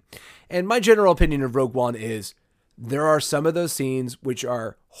facsimile. And my general opinion of Rogue One is there are some of those scenes which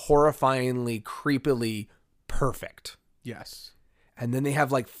are horrifyingly, creepily perfect. Yes. And then they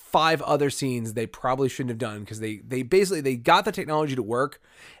have like 5 other scenes they probably shouldn't have done because they basically, they got the technology to work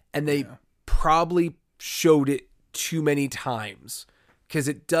and they probably showed it too many times. Because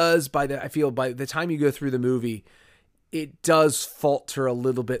it does, I feel by the time you go through the movie, it does falter a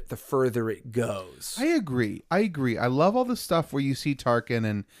little bit the further it goes. I agree. I love all the stuff where you see Tarkin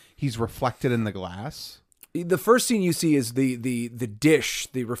and he's reflected in the glass. The first scene you see is the dish,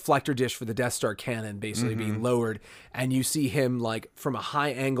 the reflector dish for the Death Star cannon basically being lowered. And you see him like from a high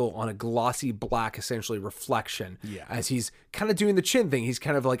angle on a glossy black, essentially reflection. Yeah. As he's kind of doing the chin thing. He's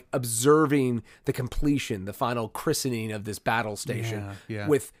kind of like observing the completion, the final christening of this battle station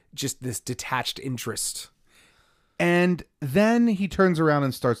with just this detached interest. And then he turns around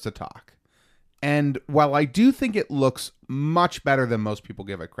and starts to talk. And while I do think it looks much better than most people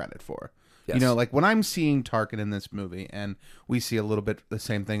give it credit for, you know, like when I'm seeing Tarkin in this movie and we see a little bit the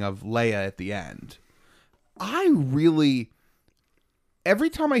same thing of Leia at the end, every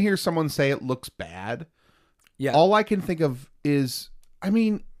time I hear someone say it looks bad, all I can think of is, I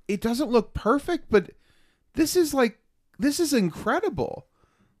mean, it doesn't look perfect, but this is incredible.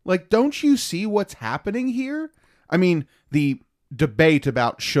 Like, don't you see what's happening here? I mean, the debate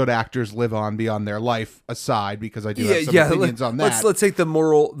about should actors live on beyond their life aside, because I do have some opinions on that. Let's take the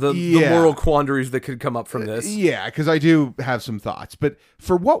moral moral quandaries that could come up from this. Yeah, because I do have some thoughts. But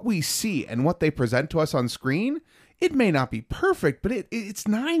for what we see and what they present to us on screen, it may not be perfect, but it's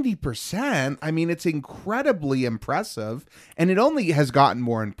 90%. I mean, it's incredibly impressive, and it only has gotten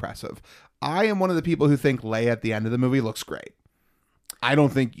more impressive. I am one of the people who think Leia at the end of the movie looks great. I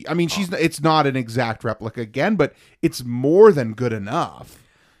don't think, I mean, it's not an exact replica again, but it's more than good enough.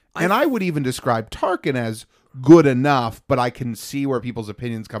 And I would even describe Tarkin as good enough, but I can see where people's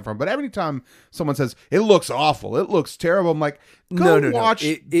opinions come from. But every time someone says, it looks awful, it looks terrible, I'm like, go watch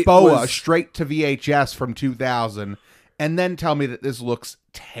Boa straight to VHS from 2000 and then tell me that this looks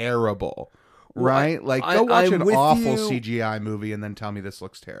terrible. Right? Like, go watch an awful CGI movie and then tell me this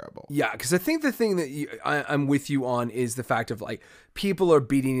looks terrible. Yeah, because I think the thing that I'm with you on is the fact of, like, people are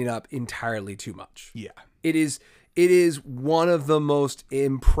beating it up entirely too much. Yeah. It is one of the most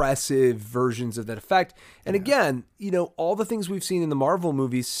impressive versions of that effect. And again, you know, all the things we've seen in the Marvel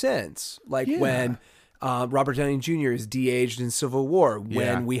movies since, like when Robert Downey Jr. is de-aged in Civil War,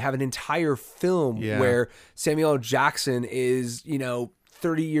 when we have an entire film where Samuel L. Jackson is, you know,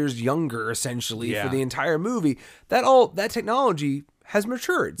 30 years younger essentially for the entire movie. That technology has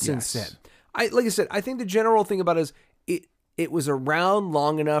matured since then. Like I said, I think the general thing about it is it was around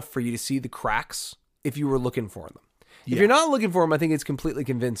long enough for you to see the cracks if you were looking for them. If you're not looking for them, I think it's completely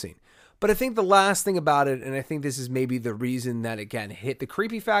convincing. But I think the last thing about it, and I think this is maybe the reason that, again, hit the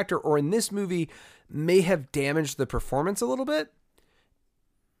creepy factor, or in this movie may have damaged the performance a little bit,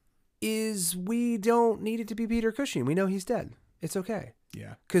 is we don't need it to be Peter Cushing. We know he's dead. It's okay.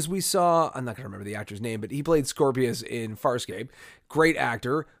 Yeah. Because we saw, I'm not going to remember the actor's name, but he played Scorpius in Farscape. Great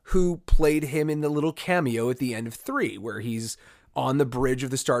actor who played him in the little cameo at the end of 3, where he's on the bridge of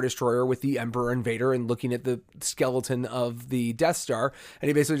the Star Destroyer with the Emperor and Vader and looking at the skeleton of the Death Star. And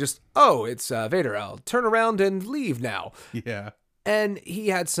he basically just, it's Vader. I'll turn around and leave now. Yeah. And he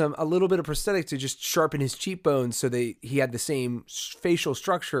had a little bit of prosthetic to just sharpen his cheekbones so he had the same facial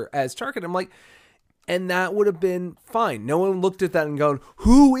structure as Tarkin. I'm like, and that would have been fine. No one looked at that and gone,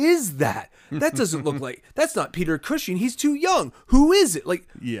 who is that? That doesn't look like, that's not Peter Cushing. He's too young. Who is it? Like,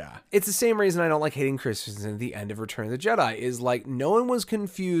 yeah, it's the same reason I don't like Hayden Christensen at the end of Return of the Jedi, is like, no one was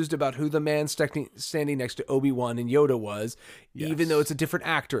confused about who the man standing next to Obi-Wan and Yoda was, even though it's a different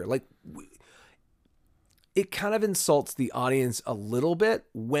actor. Like, it kind of insults the audience a little bit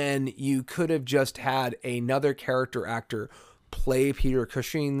when you could have just had another character actor play Peter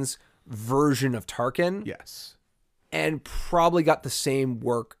Cushing's version of Tarkin. Yes. And probably got the same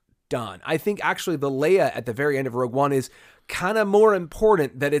work done. I think actually the Leia at the very end of Rogue One is kind of more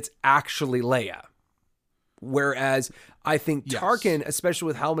important that it's actually Leia. Whereas I think Tarkin, especially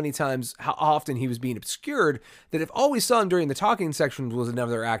with how often he was being obscured, that if all we saw him during the talking sections was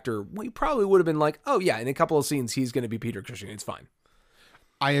another actor, we probably would have been like, oh yeah, in a couple of scenes, he's going to be Peter Cushing. It's fine.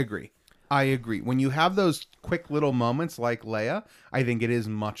 I agree. When you have those quick little moments like Leia, I think it is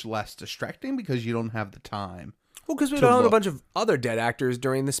much less distracting because you don't have the time Well, because we don't have a bunch of other dead actors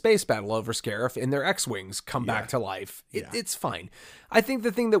during the space battle over Scarif in their X-Wings come back to life. It's fine. I think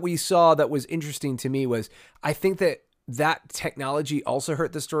the thing that we saw that was interesting to me was I think that technology also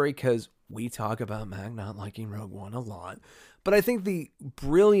hurt the story because we talk about Mac not liking Rogue One a lot. But I think the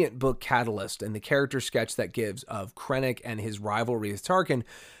brilliant book Catalyst and the character sketch that gives of Krennic and his rivalry with Tarkin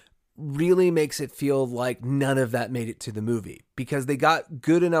really makes it feel like none of that made it to the movie because they got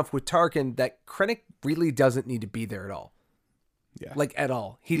good enough with Tarkin that Krennic really doesn't need to be there at all. Yeah. Like at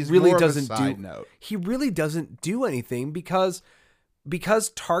all. He's really doesn't do anything because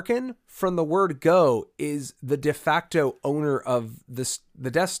Tarkin from the word go is the de facto owner of the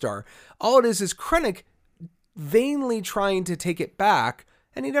Death Star. All it is Krennic vainly trying to take it back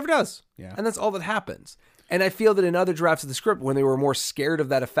and he never does. Yeah. And that's all that happens. And I feel that in other drafts of the script, when they were more scared of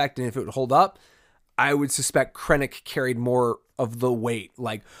that effect and if it would hold up, I would suspect Krennic carried more of the weight.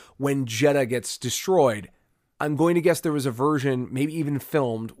 Like when Jedha gets destroyed, I'm going to guess there was a version, maybe even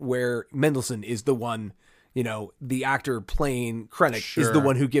filmed, where Mendelsohn is the one, the actor playing Krennic is the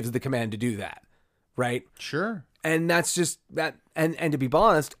one who gives the command to do that. Right? Sure. And that's just that. And to be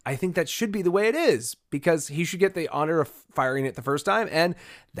honest, I think that should be the way it is because he should get the honor of firing it the first time. And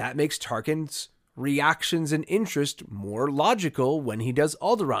that makes Tarkin's reactions and interest more logical when he does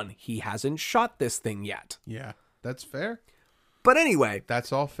Alderaan. He hasn't shot this thing yet. Yeah, that's fair. But anyway,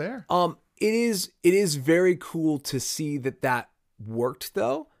 that's all fair. It is very cool to see that worked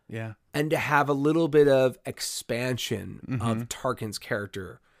though. Yeah. And to have a little bit of expansion of Tarkin's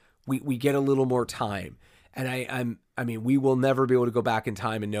character. We get a little more time. And I mean, we will never be able to go back in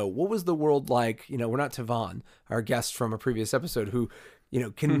time and know what was the world like. We're not Tavon, our guest from a previous episode who,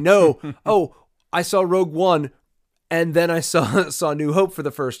 can know, oh, I saw Rogue One and then I saw New Hope for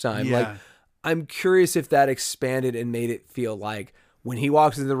the first time. Yeah. Like, I'm curious if that expanded and made it feel like when he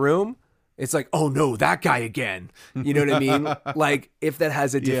walks in the room, it's like, oh no, that guy again. You know what I mean? Like if that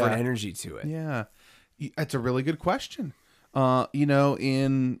has a different energy to it. Yeah. That's a really good question.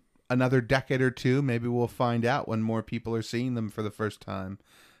 In another decade or two, maybe we'll find out when more people are seeing them for the first time.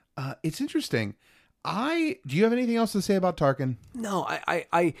 It's interesting. Do you have anything else to say about Tarkin? No,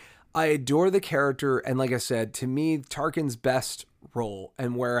 I adore the character. And like I said, to me, Tarkin's best role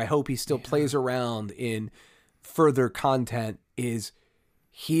and where I hope he still plays around in further content is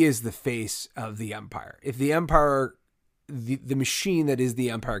he is the face of the Empire. If the Empire, the machine that is the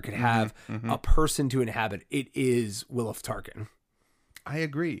Empire could have a person to inhabit, it is Wilf Tarkin. I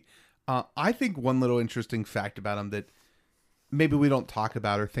agree. I think one little interesting fact about him that maybe we don't talk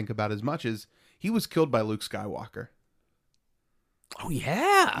about or think about as much is he was killed by Luke Skywalker. Oh,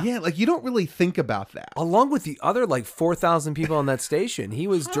 yeah. Yeah, like you don't really think about that. Along with the other 4,000 people on that station. He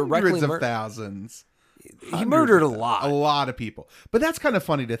was directly Hundreds of thousands. He murdered a lot. A lot of people. But that's kind of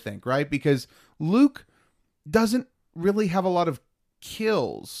funny to think, right? Because Luke doesn't really have a lot of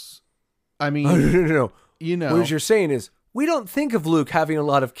kills. I mean, no. What you're saying is we don't think of Luke having a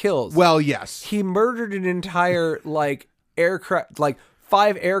lot of kills. Well, yes. He murdered an entire aircraft,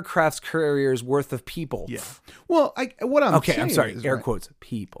 5 aircraft carriers worth of people. Yeah. Well, I'm sorry. Air quotes,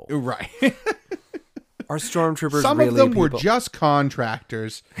 people. Right. Our stormtroopers. Some really of them people. were just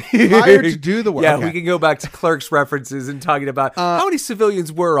contractors hired to do the work. Yeah, we can go back to Clerks references and talking about how many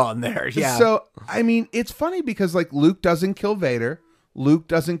civilians were on there. Yeah. So I mean, it's funny because Luke doesn't kill Vader. Luke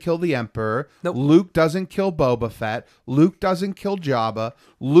doesn't kill the Emperor. Nope. Luke doesn't kill Boba Fett. Luke doesn't kill Jabba.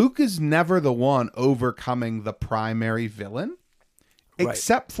 Luke is never the one overcoming the primary villain.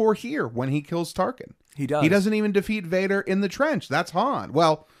 Except for here, when he kills Tarkin. He does. He doesn't even defeat Vader in the trench. That's Han.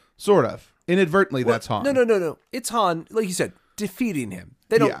 Well, sort of. Inadvertently, that's Han. No. It's Han, like you said, defeating him.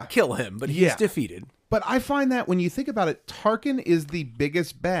 They don't kill him, but he's defeated. But I find that when you think about it, Tarkin is the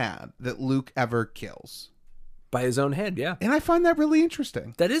biggest bad that Luke ever kills. By his own hand, yeah. And I find that really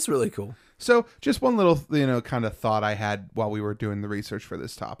interesting. That is really cool. So just one little, kind of thought I had while we were doing the research for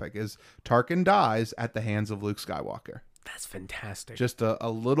this topic is Tarkin dies at the hands of Luke Skywalker. That's fantastic. Just a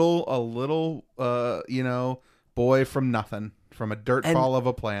little, boy from nothing, from a dirt ball of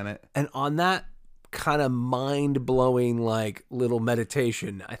a planet. And on that kind of mind-blowing, little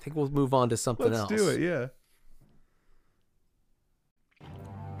meditation, I think we'll move on to something else. Let's do it, yeah.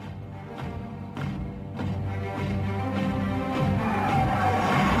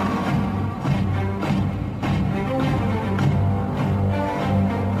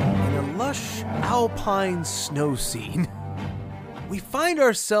 Alpine snow scene, we find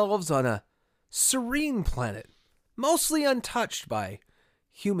ourselves on a serene planet, mostly untouched by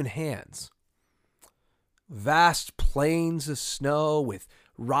human hands. Vast plains of snow with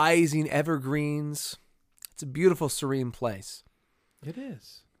rising evergreens. It's a beautiful, serene place. It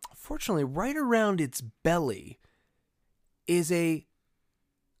is. Fortunately, right around its belly is a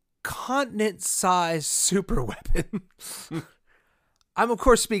continent-sized super weapon. I'm, of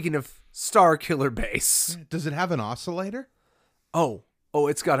course, speaking of Star Killer Base. Does it have an oscillator? Oh,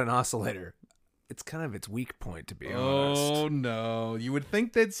 it's got an oscillator. It's kind of its weak point, to be honest. Oh, no. You would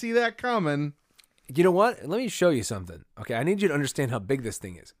think they'd see that coming. You know what? Let me show you something. Okay, I need you to understand how big this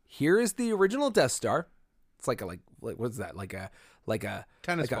thing is. Here is the original Death Star. It's like what's that? Like a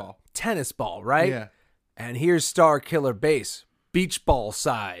Tennis ball. Tennis ball, right? Yeah. And here's Star Killer Base, beach ball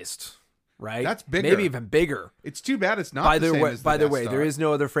sized, right? That's bigger. Maybe even bigger. It's too bad it's not the same as the By the Death way, Star. there is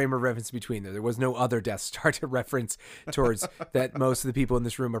no other frame of reference between there. There was no other Death Star to reference towards that most of the people in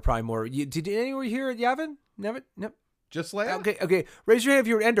this room are probably more. Did anyone here at Yavin? Never? Nope. Just Leia? Okay. Raise your hand if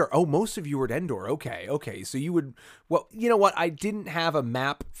you were at Endor. Oh, most of you were at Endor. Okay. So you would... Well, you know what? I didn't have a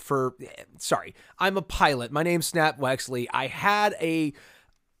map for... Sorry. I'm a pilot. My name's Snap Wexley. I had a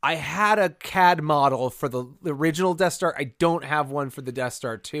CAD model for the original Death Star. I don't have one for the Death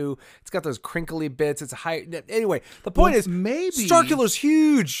Star 2. It's got those crinkly bits. It's a high... Anyway, the point is, maybe Starkiller's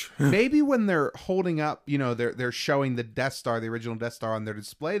huge. Maybe when they're holding up, they're showing the Death Star, the original Death Star on their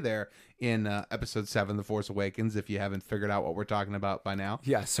display there in Episode 7, The Force Awakens, if you haven't figured out what we're talking about by now.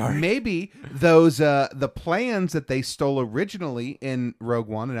 Yeah, sorry. Maybe those, the plans that they stole originally in Rogue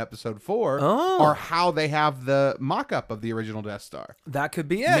One in Episode 4 are how they have the mock-up of the original Death Star. That could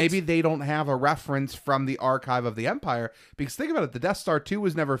be it. Maybe they don't have a reference from the archive of the Empire, because think about it, the Death Star 2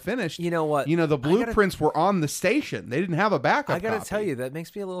 was never finished. You know what? The blueprints were on the station. They didn't have a backup I gotta copy. tell you, that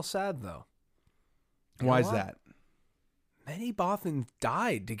makes me a little sad, though. Why is that? Many Bothans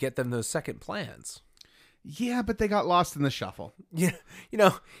died to get them those second plans. Yeah, but they got lost in the shuffle. Yeah,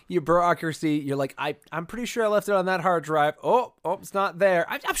 your bureaucracy, you're like, I'm pretty sure I left it on that hard drive. Oh, it's not there.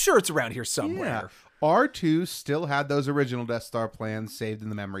 I'm sure it's around here somewhere. Yeah. R2 still had those original Death Star plans saved in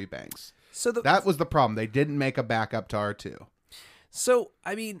the memory banks. So that was the problem. They didn't make a backup to R2. So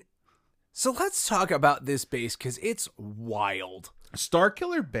let's talk about this base, because it's wild.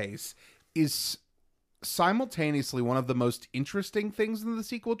 Starkiller Base is simultaneously one of the most interesting things in the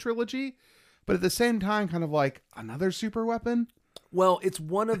sequel trilogy, but at the same time kind of like another super weapon. Well, it's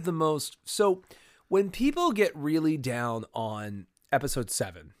one of the most... So when people get really down on Episode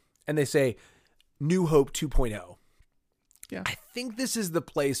 7 and they say New Hope 2.0, yeah, I think this is the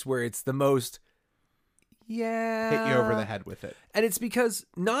place where it's the most... Yeah. Hit you over the head with it. And it's because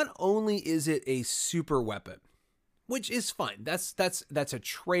not only is it a super weapon, which is fine. That's a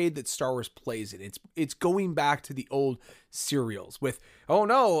trade that Star Wars plays in. It's going back to the old serials with, oh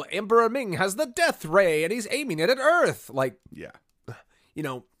no, Emperor Ming has the death ray and he's aiming it at Earth. Like, yeah,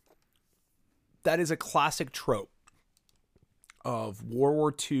 that is a classic trope of World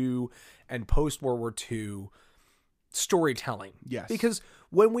War II and post-World War II storytelling. Yes. Because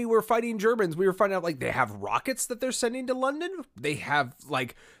when we were fighting Germans, we were finding out, like, they have rockets that they're sending to London. They have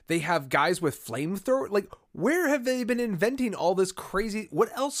guys with flamethrower. Like, where have they been inventing all this crazy? What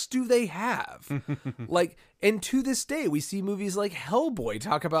else do they have? Like, and to this day, we see movies like Hellboy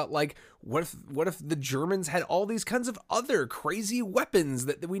talk about, like, what if the Germans had all these kinds of other crazy weapons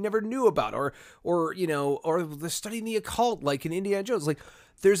that we never knew about, or they're studying the occult, like in Indiana Jones. Like,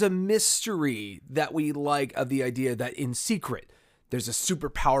 there's a mystery that we like of the idea that in secret, there's a super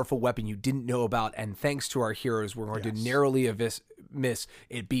powerful weapon you didn't know about, and thanks to our heroes, we're going to narrowly miss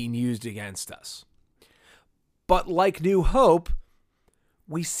it being used against us. But like New Hope,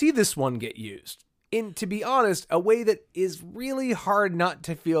 we see this one get used in, to be honest, a way that is really hard not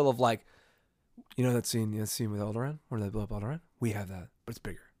to feel of like, that scene with Alderaan, where they blow up Alderaan? We have that, but it's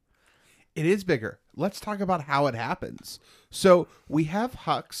bigger. It is bigger. Let's talk about how it happens. So we have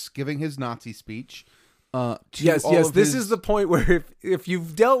Hux giving his Nazi speech. Yes. This is the point where if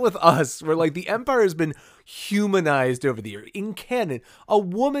you've dealt with us, where like the Empire has been humanized over the year. In canon, a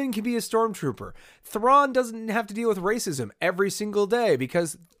woman can be a stormtrooper. Thrawn doesn't have to deal with racism every single day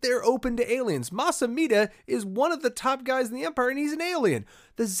because they're open to aliens. Mas Amedda is one of the top guys in the Empire, and he's an alien.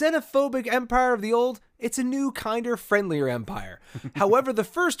 The xenophobic Empire of the old, it's a new, kinder, friendlier Empire. However, the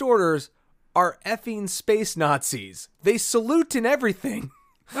First Orders are effing space Nazis. They salute and everything.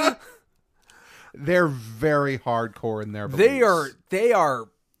 They're very hardcore in their beliefs. They are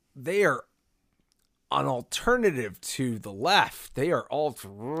an alternative to the left. They are all...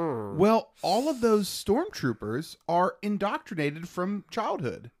 Well, all of those stormtroopers are indoctrinated from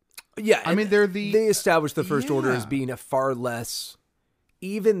childhood. Yeah, I mean they established the First Order as being a far less,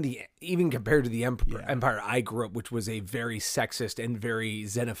 even compared to the Empire I grew up, which was a very sexist and very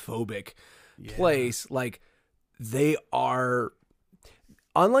xenophobic place. Like, they are...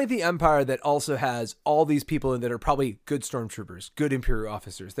 Unlike the Empire that also has all these people in that are probably good stormtroopers, good Imperial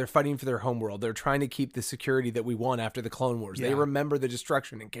officers. They're fighting for their homeworld. They're trying to keep the security that we won after the Clone Wars. They remember the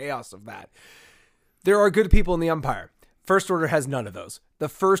destruction and chaos of that. There are good people in the Empire. First Order has none of those. The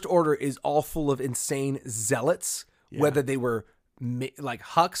First Order is all full of insane zealots, whether they were like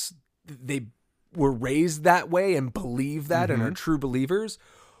Hux, they were raised that way and believe that and are true believers,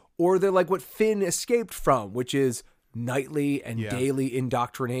 or they're like what Finn escaped from, which is nightly and daily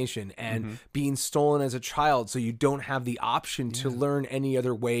indoctrination and being stolen as a child so you don't have the option to learn any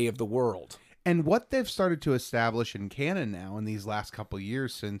other way of the world. And what they've started to establish in canon now in these last couple of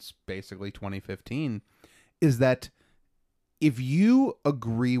years since basically 2015 is that if you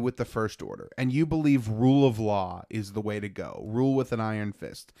agree with the First Order and you believe rule of law is the way to go, rule with an iron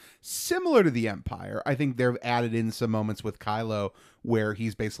fist, similar to the Empire, I think they've added in some moments with Kylo where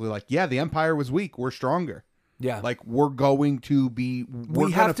he's basically like, yeah, the Empire was weak, we're stronger. Yeah. Like we're going to be,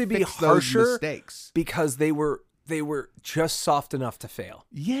 we have to be harsher mistakes because they were just soft enough to fail.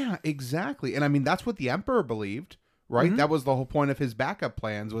 Yeah, exactly. And I mean, that's what the Emperor believed, right? That was the whole point of his backup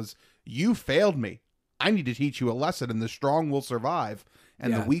plans was you failed me. I need to teach you a lesson, and the strong will survive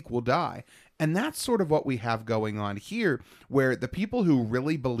and the weak will die. And that's sort of what we have going on here, where the people who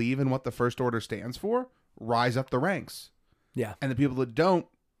really believe in what the First Order stands for rise up the ranks. Yeah. And the people that don't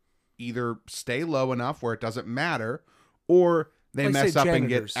either stay low enough where it doesn't matter, or they mess up and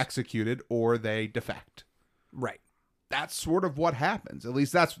get executed, or they defect. Right. That's sort of what happens. At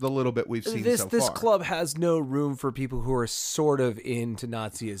least that's the little bit we've seen so far. This club has no room for people who are sort of into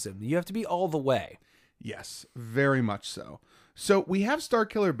Nazism. You have to be all the way. Yes, very much so. So we have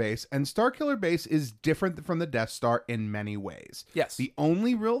Starkiller Base, and Starkiller Base is different from the Death Star in many ways. Yes. The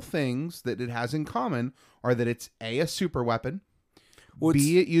only real things that it has in common are that it's A, a super weapon,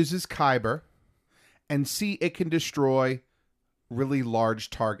 B, it uses Kyber, and C, it can destroy really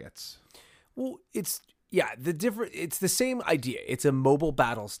large targets. Well, it's the same idea. It's a mobile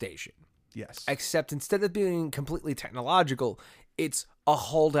battle station. Yes. Except instead of being completely technological, it's a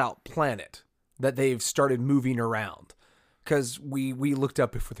hauled out planet that they've started moving around. Because we looked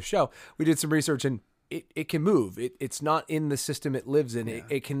up before the show, we did some research, and it can move. It's not in the system it lives in. Yeah.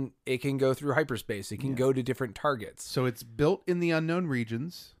 It can go through hyperspace. It can go to different targets. So it's built in the unknown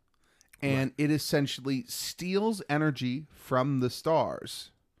regions, and it essentially steals energy from the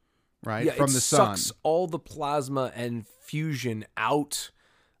stars, right? Yeah, from the sun. Sucks all the plasma and fusion out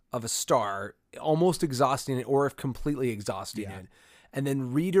of a star, almost exhausting it, or if completely exhausting it. And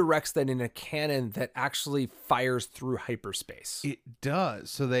then redirects that in a cannon that actually fires through hyperspace. It does.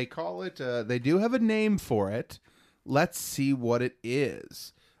 So they call it, they do have a name for it. Let's see what it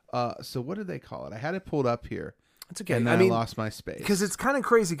is. So what did they call it? I had it pulled up here. It's okay. And then I lost my space. Because it's kind of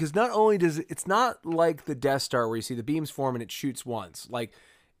crazy, because not only does it's not like the Death Star where you see the beams form and it shoots once. Like,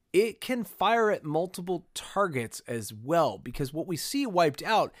 it can fire at multiple targets as well, because what we see wiped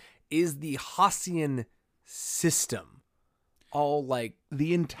out is the Hassian system. All like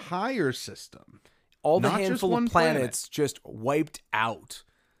the entire system, all the handful of planets just wiped out.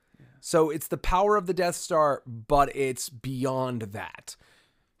 Yeah. So it's the power of the Death Star, but it's beyond that.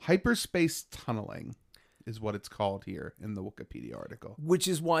 Hyperspace tunneling is what it's called here in the Wikipedia article. Which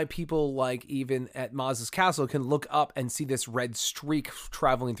is why people like even at Maz's castle can look up and see this red streak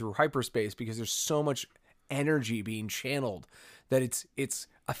traveling through hyperspace, because there's so much energy being channeled that it's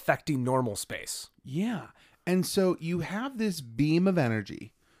affecting normal space. Yeah. And so you have this beam of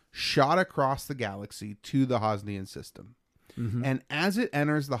energy shot across the galaxy to the Hosnian system. Mm-hmm. And as it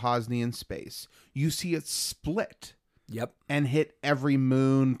enters the Hosnian space, you see it split. Yep. And hit every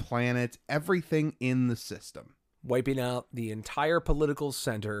moon, planet, everything in the system. Wiping out the entire political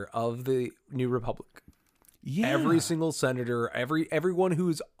center of the New Republic. Yeah. Every single senator, everyone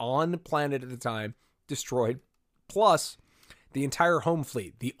who's on the planet at the time, destroyed. Plus the entire home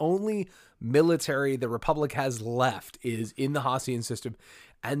fleet. The only military the Republic has left is in the Hassian system,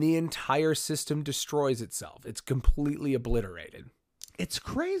 and the entire system destroys itself. It's completely obliterated. It's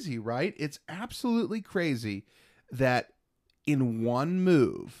crazy, right? It's absolutely crazy that in one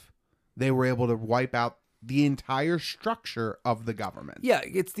move, they were able to wipe out the entire structure of the government. Yeah,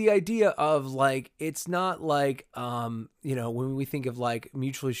 it's the idea of like, it's not like, when we think of like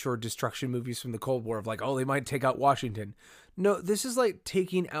mutually assured destruction movies from the Cold War of like, oh, they might take out Washington. No, this is like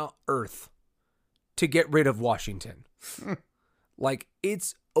taking out Earth to get rid of Washington. Like,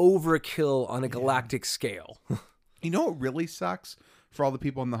 it's overkill on a galactic scale. You know what really sucks for all the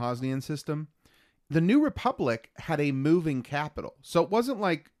people in the Hosnian system? The New Republic had a moving capital. So it wasn't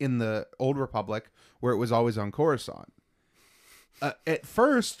like in the Old Republic where it was always on Coruscant. At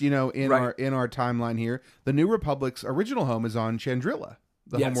first, in our timeline here, the New Republic's original home is on Chandrila,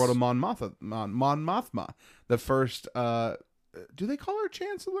 the homeworld of Mon Mothma. The first, do they call her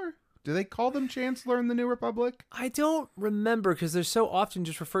Chancellor? Do they call them Chancellor in the New Republic? I don't remember because they're so often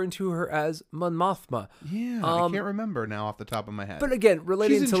just referring to her as Mon Mothma. Yeah, I can't remember now off the top of my head. But again,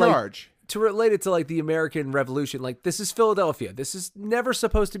 relating She's in to charge. To relate it to like the American Revolution, like this is Philadelphia. This is never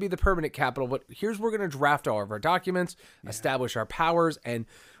supposed to be the permanent capital, but here's where we're going to draft all of our documents, establish our powers, and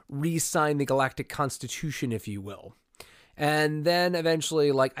re-sign the Galactic Constitution, if you will. And then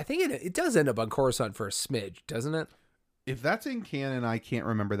eventually, like, I think it does end up on Coruscant for a smidge, doesn't it? If that's in canon, I can't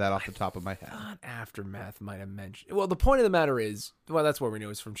remember that off the top of my head. Thought Aftermath might have mentioned. Well, the point of the matter is, well, that's what we know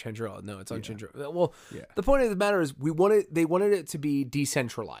is from Chandrila. No, it's on Chandrila. Well, the point of the matter is, they wanted it to be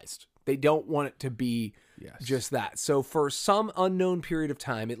decentralized. They don't want it to be just that. So for some unknown period of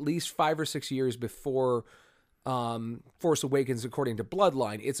time, at least 5 or 6 years before Force Awakens, according to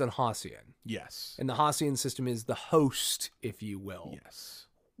Bloodline, it's on Hacian. Yes. And the Hacian system is the host, if you will. Yes.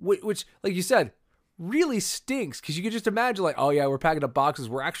 Which, like you said, really stinks because you could just imagine like, oh yeah, we're packing up boxes.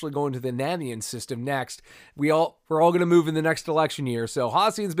 We're actually going to the Nanian system next. We're all going to move in the next election year. So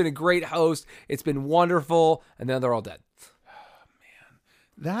Hacian's been a great host. It's been wonderful. And then they're all dead.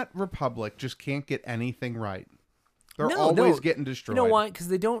 That Republic just can't get anything right. They're always getting destroyed. You know why?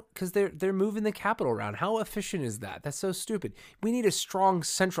 Because they're moving the capital around. How efficient is that? That's so stupid. We need a strong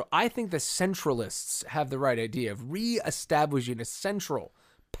central. I think the centralists have the right idea of re-establishing a central,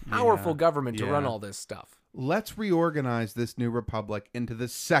 powerful government to run all this stuff. Let's reorganize this new Republic into the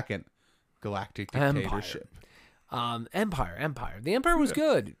second galactic dictatorship. Empire. The Empire was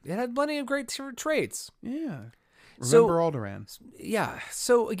good. It had plenty of great traits. Yeah. Remember Alderaan. Yeah.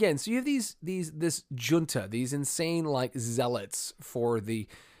 So again, you have this junta, these insane like zealots for the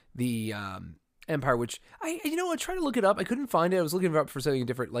Empire, which I tried to look it up. I couldn't find it. I was looking it up for something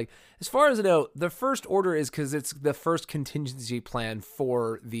different. Like as far as I know, the First Order is because it's the first contingency plan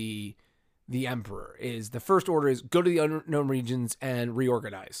for the Emperor. Is the First Order is go to the unknown regions and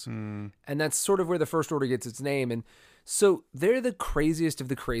reorganize, and that's sort of where the First Order gets its name. And so they're the craziest of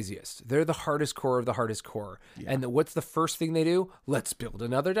the craziest. They're the hardest core of the hardest core. Yeah. And what's the first thing they do? Let's build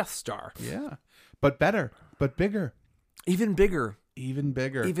another Death Star. Yeah. But better, but bigger. Even bigger. Even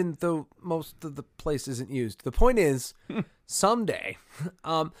bigger. Even though most of the place isn't used. The point is, someday.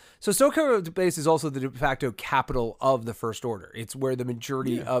 So Starkiller Base is also the de facto capital of the First Order. It's where the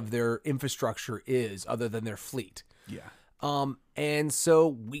majority of their infrastructure is, other than their fleet. Yeah. And so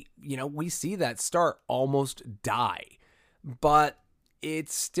we see that star almost die, but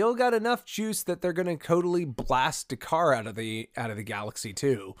it's still got enough juice that they're going to totally blast D'Qar out of the galaxy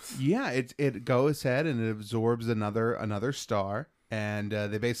too. Yeah, it goes ahead and it absorbs another star, and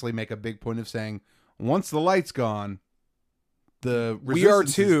they basically make a big point of saying, once the light's gone, the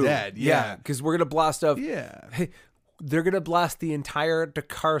resistance is dead. Yeah, because we're going to blast up. Yeah. Hey, they're going to blast the entire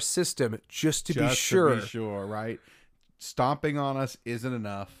D'Qar system just to be sure. To be sure, right? Stomping on us isn't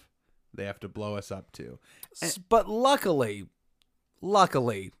enough. They have to blow us up too. But luckily,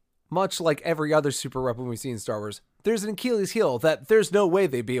 much like every other super weapon we see in Star Wars, there's an Achilles heel that there's no way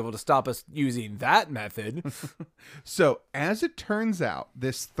they'd be able to stop us using that method. So, as it turns out,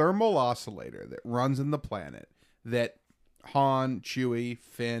 this thermal oscillator that runs in the planet that Han, Chewie,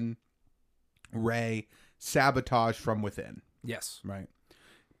 Finn, Rey sabotage from within. Yes. Right.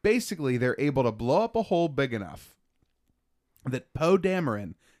 Basically, they're able to blow up a hole big enough that Poe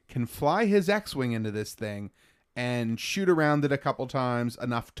Dameron can fly his X-Wing into this thing and shoot around it a couple times,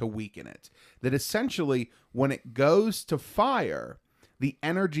 enough to weaken it. That essentially, when it goes to fire, the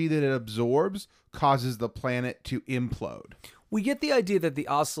energy that it absorbs causes the planet to implode. We get the idea that the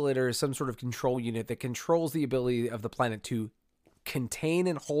oscillator is some sort of control unit that controls the ability of the planet to contain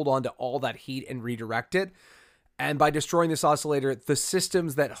and hold on to all that heat and redirect it. And by destroying this oscillator, the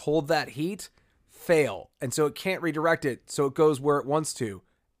systems that hold that heat fail, and so it can't redirect it, so it goes where it wants to,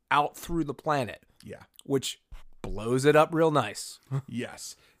 out through the planet. Yeah. Which blows it up real nice.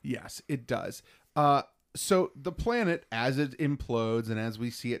 Yes, it does. So the planet, as it implodes and as we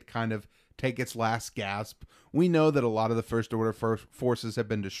see it kind of take its last gasp, we know that a lot of the First Order forces have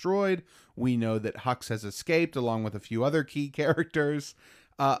been destroyed. We know that Hux has escaped along with a few other key characters.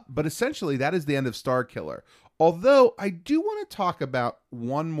 But essentially, that is the end of Starkiller. Although, I do want to talk about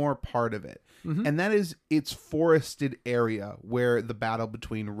one more part of it, and that is its forested area where the battle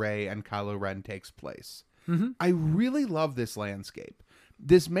between Rey and Kylo Ren takes place. I really love this landscape.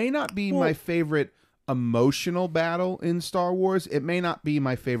 This may not be my favorite emotional battle in Star Wars. It may not be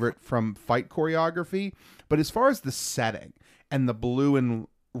my favorite from fight choreography, but as far as the setting and the blue and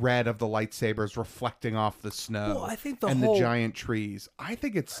red of the lightsabers reflecting off the snow I think the giant trees, I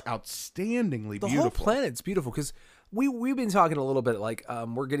think it's outstandingly beautiful. The whole planet's beautiful because we've been talking a little bit like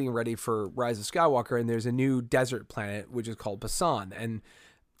we're getting ready for Rise of Skywalker, and there's a new desert planet which is called Basan, and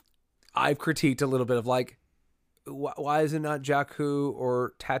I've critiqued a little bit of like, why is it not Jakku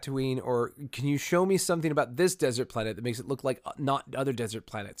or Tatooine, or can you show me something about this desert planet that makes it look like not other desert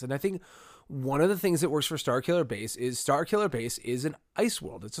planets? And I think one of the things that works for Starkiller Base is an ice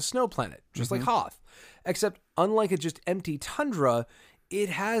world. It's a snow planet, just like Hoth, except unlike a just empty tundra, it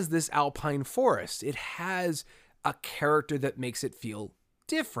has this alpine forest. It has a character that makes it feel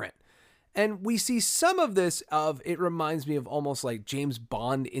different. And we see some of this it reminds me of almost like James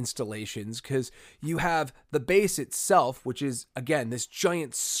Bond installations, because you have the base itself, which is, again, this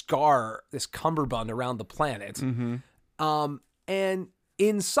giant scar, this cummerbund around the planet. And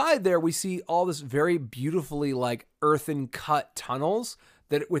inside there, we see all this very beautifully like earthen cut tunnels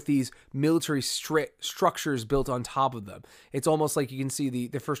that with these military structures built on top of them. It's almost like you can see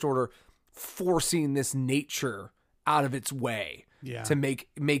the First Order forcing this nature out of its way to make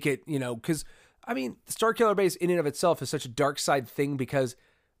it, because I mean, Starkiller Base in and of itself is such a dark side thing because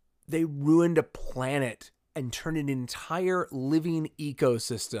they ruined a planet and turned an entire living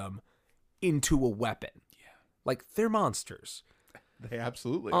ecosystem into a weapon. Yeah. Like, they're monsters. They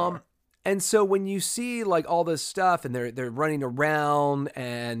absolutely are. And so when you see like all this stuff and they're running around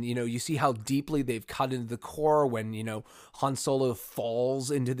and, you see how deeply they've cut into the core when, Han Solo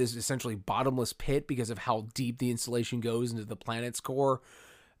falls into this essentially bottomless pit because of how deep the installation goes into the planet's core.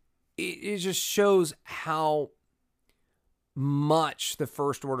 It just shows how much the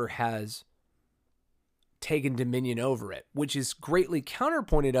First Order has taken dominion over it, which is greatly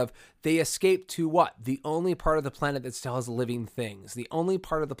counterpointed of they escaped to what? The only part of the planet that still has living things. The only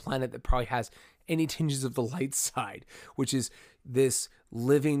part of the planet that probably has any tinges of the light side, which is this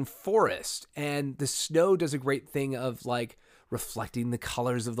living forest. And the snow does a great thing of like reflecting the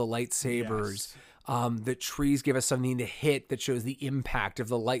colors of the lightsabers. Yes. The trees give us something to hit that shows the impact of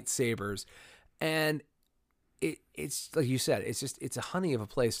the lightsabers. And it's like you said, it's a honey of a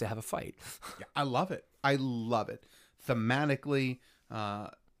place to have a fight. Yeah, I love it. Thematically,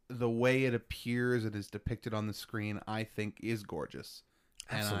 the way it appears and is depicted on the screen, I think is gorgeous.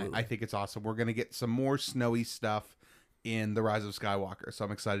 Absolutely. And I think it's awesome. We're going to get some more snowy stuff in The Rise of Skywalker, so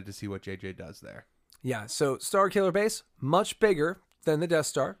I'm excited to see what JJ does there. Yeah, so Starkiller Base, much bigger than the Death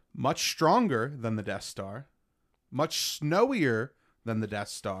Star. Much stronger than the Death Star. Much snowier than the Death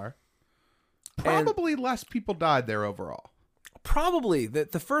Star. Probably less people died there overall. Probably.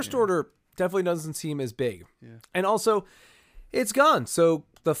 The First Order definitely doesn't seem as big. Yeah. And also, it's gone. So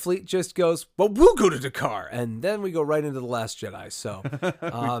the fleet just goes, well, we'll go to Dakar. And then we go right into The Last Jedi. So,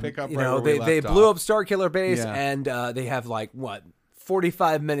 pick up they blew up Starkiller Base and they have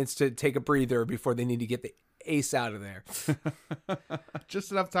 45 minutes to take a breather before they need to get the ace out of there.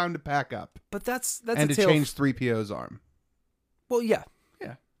 Just enough time to pack up. But that's and to change 3PO's arm. Well, yeah.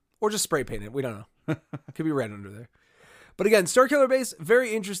 Yeah. Or just spray paint it. We don't know. Could be red under there. But again, Starkiller Base,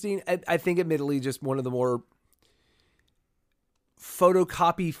 very interesting. I think admittedly just one of the more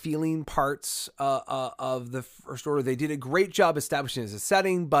photocopy feeling parts of the First Order. They did a great job establishing it as a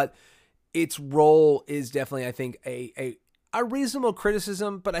setting, but its role is definitely, I think, a reasonable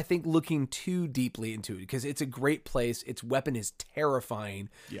criticism, but I think looking too deeply into it because it's a great place. Its weapon is terrifying.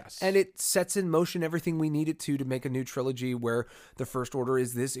 Yes. And it sets in motion everything we need it to make a new trilogy where the First Order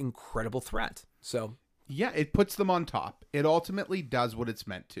is this incredible threat. So... yeah, it puts them on top. It ultimately does what it's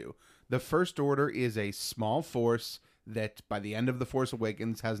meant to. The First Order is a small force that, by the end of The Force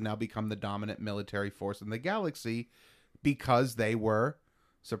Awakens, has now become the dominant military force in the galaxy because they were,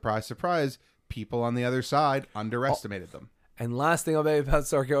 surprise, surprise, people on the other side underestimated them. And last thing I'll say about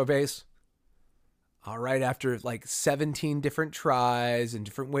Starkiller Base, all right, after 17 different tries and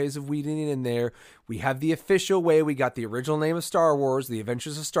different ways of weeding it in there, we have the official way. We got the original name of Star Wars, The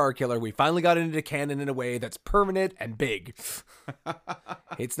Adventures of Starkiller. We finally got into canon in a way that's permanent and big.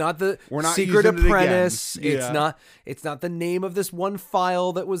 It's not the Secret Apprentice. It's not the name of this one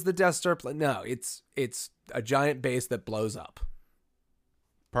file that was the Death Star. No, it's a giant base that blows up.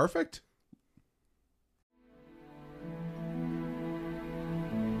 Perfect.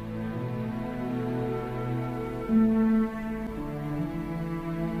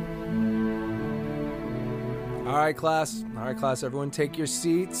 All right, class, everyone take your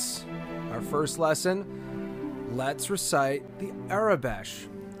seats. Our first lesson, let's recite the Arabesh.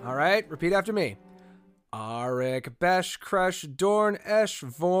 All right, repeat after me. Arik Besh Kresh Dorn Esh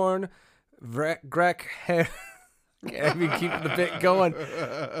Vorn Grek He. Can't even keep the bit going.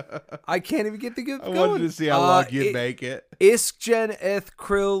 I can't even get the good going. I wanted to see how long you'd make it. Iskjen Eth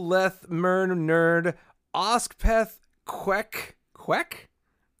Krill Leth Mern Nerd Oskpeth Quek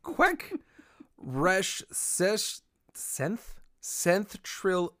Resh Sesh Senth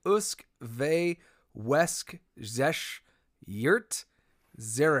trill usk ve wesk zesh yurt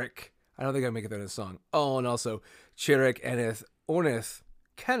zerik. I don't think I make it that in a song. Oh, and also Chirik Enith Ornith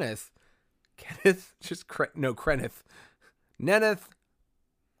Kenneth just Krenith Neneth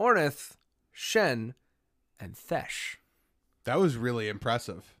Ornith Shen and Thesh. That was really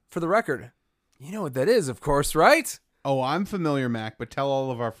impressive. For the record, you know what that is, of course, right? Oh, I'm familiar, Mac, but tell all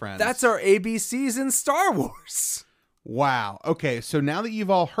of our friends. That's our ABCs in Star Wars. Wow. Okay, so now that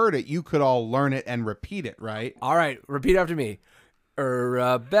you've all heard it, you could all learn it and repeat it, right? All right, repeat after me.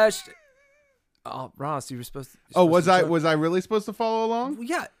 Best. Oh, Ross, you were supposed to. Was I really supposed to follow along?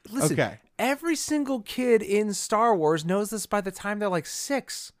 Yeah. Listen. Okay. Every single kid in Star Wars knows this by the time they're like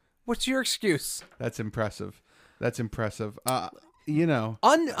 6. What's your excuse? That's impressive. Unknown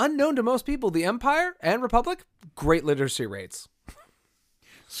to most people, the Empire and Republic, great literacy rates.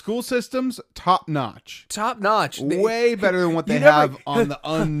 School systems, top notch. Way better than what they have on the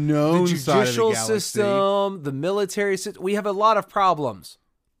unknown side of the galaxy. The judicial system, the military system. We have a lot of problems.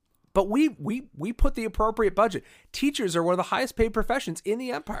 But we put the appropriate budget. Teachers are one of the highest paid professions in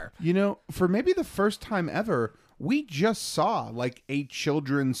the Empire. For maybe the first time ever, we just saw like a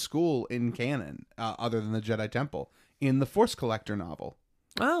children's school in canon, other than the Jedi Temple, in the Force Collector novel.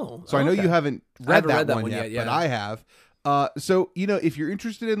 Oh, so I know you haven't read that one yet, but I have. So if you're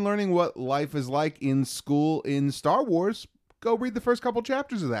interested in learning what life is like in school in Star Wars, go read the first couple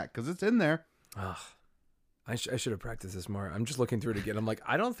chapters of that because it's in there. Ugh. I should have practiced this more. I'm just looking through it again. I'm like,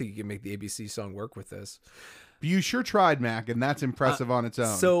 I don't think you can make the ABC song work with this. But you sure tried, Mac, and that's impressive on its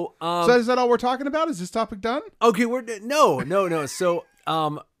own. So is that all we're talking about? Is this topic done? Okay, no. So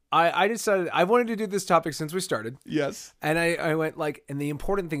I decided I wanted to do this topic since we started. Yes. And I went like, and the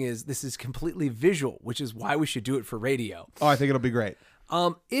important thing is this is completely visual, which is why we should do it for radio. Oh, I think it'll be great.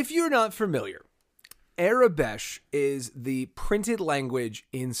 If you're not familiar, Aurebesh is the printed language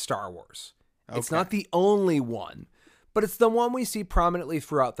in Star Wars. Okay. It's not the only one, but it's the one we see prominently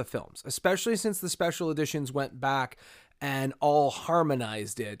throughout the films, especially since the special editions went back and all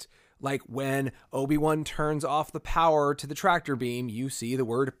harmonized it. Like when Obi-Wan turns off the power to the tractor beam, you see the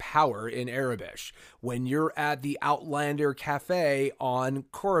word power in Aurebesh. When you're at the Outlander Cafe on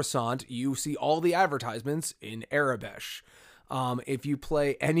Coruscant, you see all the advertisements in Aurebesh. If you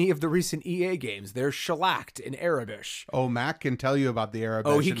play any of the recent EA games, they're shellacked in Aurebesh. Oh, Mac can tell you about the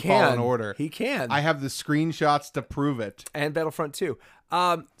Aurebesh in Fallen Order. He can. I have the screenshots to prove it. And Battlefront 2.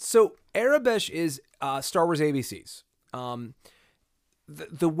 So Aurebesh is Star Wars ABCs.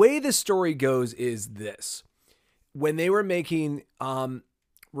 The way the story goes is this. When they were making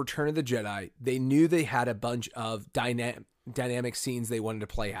Return of the Jedi, they knew they had a bunch of dynamic scenes they wanted to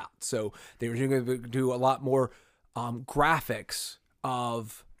play out. So they were going to do a lot more graphics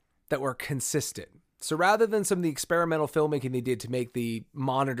that were consistent. So rather than some of the experimental filmmaking they did to make the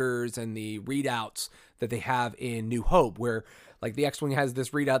monitors and the readouts that they have in New Hope, where like the X-Wing has this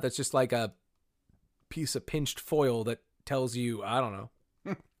readout that's just like a piece of pinched foil that tells you, I don't know.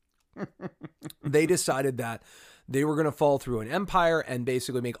 They decided that they were going to fall through an Empire and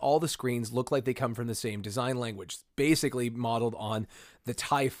basically make all the screens look like they come from the same design language, basically modeled on the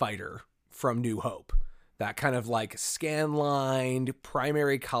TIE Fighter from New Hope. That kind of like scan-lined,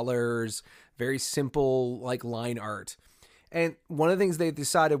 primary colors, very simple like line art. And one of the things they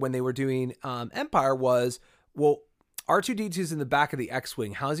decided when they were doing Empire was, well, R2-D2's in the back of the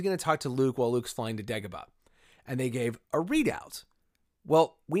X-Wing. How is he going to talk to Luke while Luke's flying to Dagobah? And they gave a readout.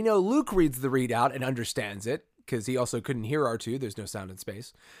 Well, we know Luke reads the readout and understands it because he also couldn't hear R2. There's no sound in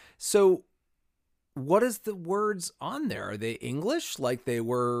space. So what is the words on there? Are they English like they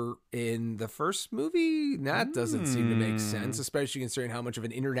were in the first movie? That doesn't seem to make sense, especially considering how much of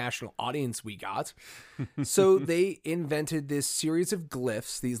an international audience we got. So they invented this series of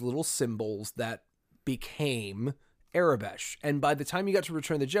glyphs, these little symbols that became Aurebesh. And by the time you got to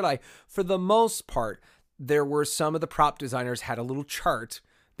Return of the Jedi, for the most part, there were some of the prop designers had a little chart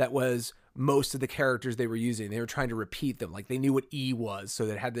that was most of the characters they were using. They were trying to repeat them. Like they knew what E was, so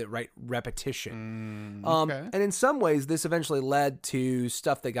that it had the right repetition. Okay. And in some ways, this eventually led to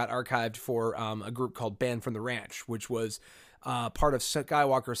stuff that got archived for a group called Banned from the Ranch, which was part of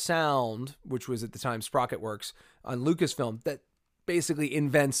Skywalker Sound, which was at the time Sprocket Works on Lucasfilm, that basically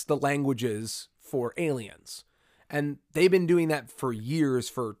invents the languages for aliens. And they've been doing that for years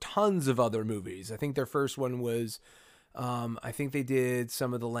for tons of other movies. I think their first one was, I think they did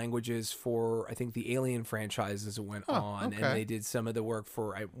some of the languages for, I think the Alien franchise as it went on. Okay. And they did some of the work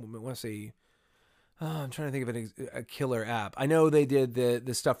for, I want to say, I'm trying to think of a killer app. I know they did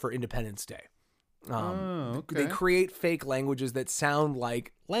the stuff for Independence Day. Okay. They create fake languages that sound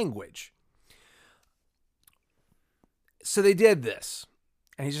like language. So they did this,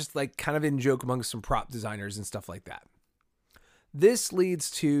 and he's just like kind of in joke amongst some prop designers and stuff like that. This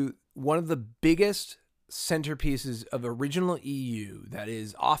leads to one of the biggest centerpieces of original EU that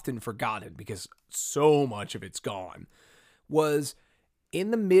is often forgotten because so much of it's gone, was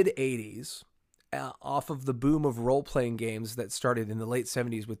in the mid 80s, off of the boom of role-playing games that started in the late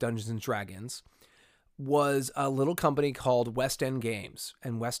 70s with Dungeons and Dragons, was a little company called West End Games.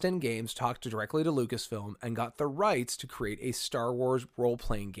 And West End Games talked directly to Lucasfilm and got the rights to create a Star Wars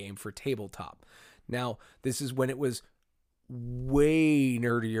role-playing game for tabletop. Now, this is when it was way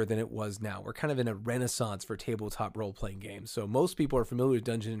nerdier than it was now. We're kind of in a renaissance for tabletop role-playing games. So most people are familiar with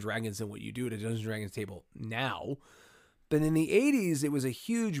Dungeons and Dragons and what you do at a Dungeons and Dragons table now. But in the 80s, it was a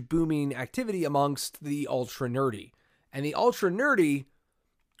huge booming activity amongst the ultra nerdy. And the ultra nerdy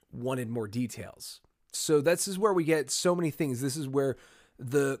wanted more details. So this is where we get so many things. This is where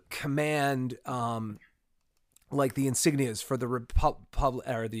the command, like the insignias for the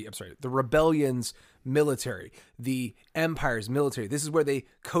the rebellion's military, the empire's military. This is where they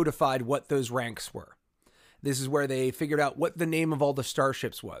codified what those ranks were. This is where they figured out what the name of all the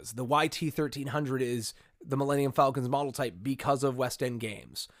starships was. The YT-1300 is the Millennium Falcon's model type because of West End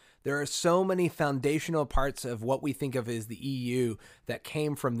Games. There are so many foundational parts of what we think of as the EU that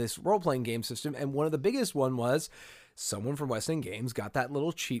came from this role-playing game system, and one of the biggest one was someone from West End Games got that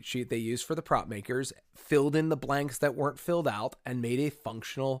little cheat sheet they used for the prop makers, filled in the blanks that weren't filled out, and made a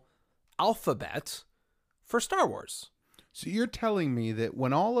functional alphabet for Star Wars. So you're telling me that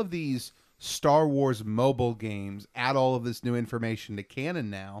when all of these Star Wars mobile games add all of this new information to canon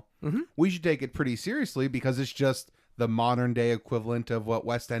now, we should take it pretty seriously because it's just the modern day equivalent of what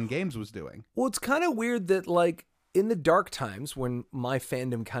West End Games was doing. Well, it's kind of weird that, like, in the dark times when my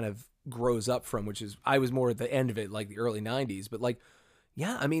fandom kind of grows up from, which is, I was more at the end of it, like the early 90s, but like,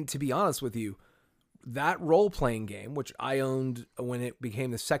 yeah, I mean, to be honest with you, that role-playing game, which I owned when it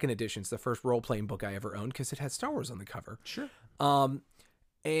became the second edition, it's the first role-playing book I ever owned because it had Star Wars on the cover. Sure.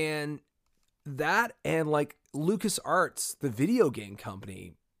 And that and like LucasArts, the video game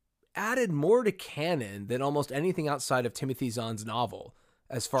company, added more to canon than almost anything outside of Timothy Zahn's novel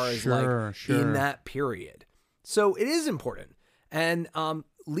as far as in that period. So it is important. And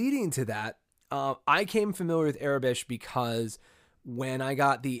leading to that, I came familiar with Aurebesh because when I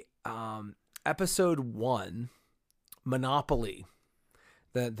got the episode 1 Monopoly,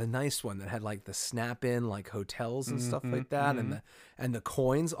 the nice one that had like the snap-in like hotels and stuff like that, and the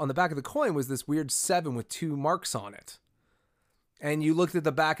coins on the back of the coin was this weird 7 with 2 marks on it. And you looked at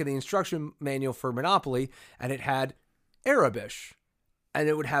the back of the instruction manual for Monopoly, and it had Aurebesh, and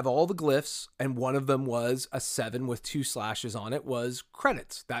it would have all the glyphs, and one of them was a 7 with 2 slashes on it was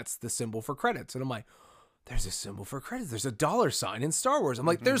credits. That's the symbol for credits. And I'm like, there's a symbol for credits. There's a $sign in Star Wars. I'm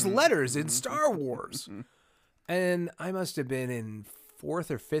like, there's letters in Star Wars. And I must have been in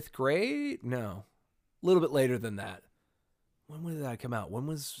 4th or 5th grade? No, a little bit later than that. When did that come out? When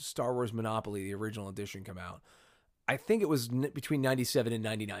was Star Wars Monopoly, the original edition, come out? I think it was between 97 and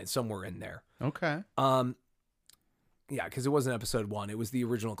 99, somewhere in there. Okay. Yeah, because it wasn't episode 1. It was the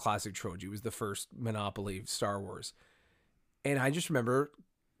original classic trilogy. It was the first Monopoly Star Wars. And I just remember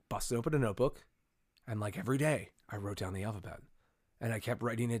busting open a notebook, and like every day, I wrote down the alphabet. And I kept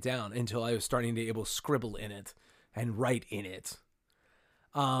writing it down until I was starting to be able to scribble in it and write in it.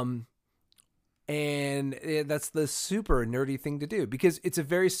 And that's the super nerdy thing to do because it's a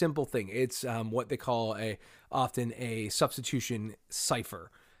very simple thing. It's what they call often a substitution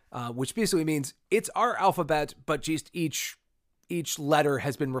cipher, which basically means it's our alphabet, but just each letter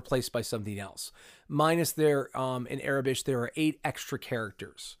has been replaced by something else. Minus in Aurebesh, there are 8 extra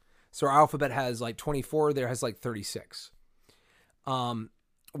characters. So our alphabet has like 24, there has like 36.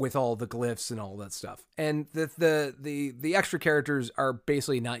 With all the glyphs and all that stuff. And the extra characters are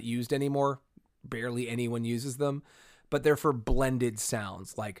basically not used anymore. Barely anyone uses them, but they're for blended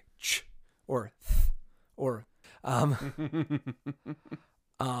sounds like ch or th or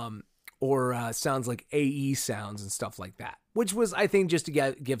sounds like AE sounds and stuff like that, which was, I think, just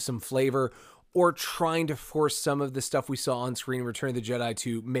to give some flavor or trying to force some of the stuff we saw on screen in Return of the Jedi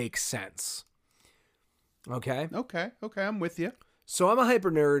to make sense. Okay, I'm with you. So I'm a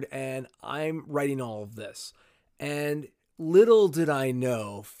hyper nerd and I'm writing all of this. And little did I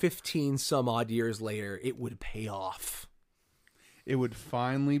know, 15 some odd years later, it would pay off. It would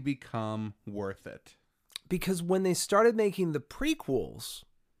finally become worth it. Because when they started making the prequels,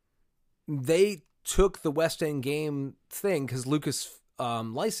 they took the West End game thing, because Lucas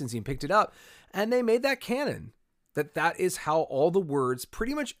licensing picked it up, and they made that canon. That is how all the words,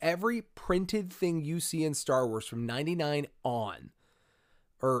 pretty much every printed thing you see in Star Wars from 99 on,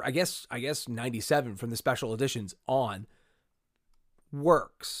 or I guess 97 from the special editions on,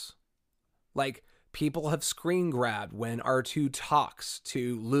 works. Like, people have screen grabbed when R2 talks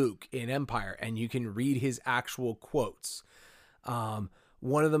to Luke in Empire, and you can read his actual quotes.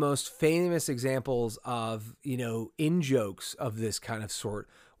 One of the most famous examples of, in jokes of this kind of sort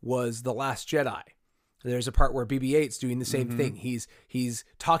was The Last Jedi. There's a part where BB-8's doing the same thing. He's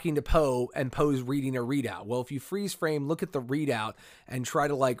talking to Poe, and Poe's reading a readout. Well, if you freeze frame, look at the readout and try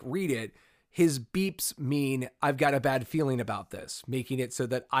to read it, his beeps mean I've got a bad feeling about this, making it so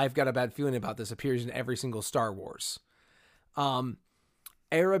that I've got a bad feeling about this appears in every single Star Wars.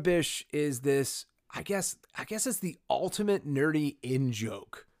 Arabish is this, I guess it's the ultimate nerdy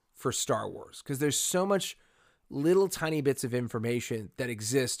in-joke for Star Wars, because there's so much little tiny bits of information that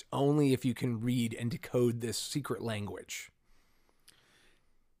exist only if you can read and decode this secret language.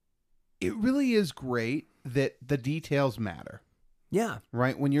 It really is great that the details matter. Yeah.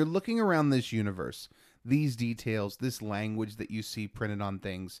 Right? When you're looking around this universe, these details, this language that you see printed on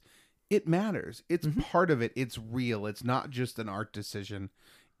things, it matters. It's part of it. It's real. It's not just an art decision.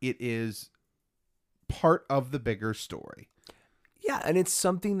 It is part of the bigger story. Yeah, and it's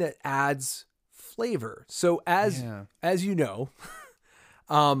something that adds flavor. So as you know,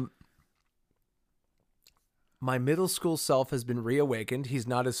 my middle school self has been reawakened. He's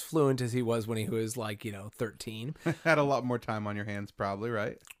not as fluent as he was when he was 13. Had a lot more time on your hands probably,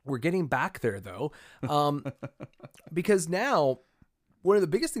 right? We're getting back there though. Because now one of the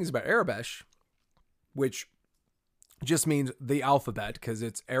biggest things about Arabish, which just means the alphabet, because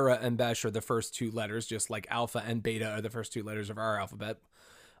it's Ara and Besh are the first two letters, just like Alpha and Beta are the first two letters of our alphabet.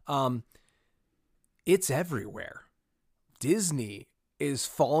 It's everywhere. Disney is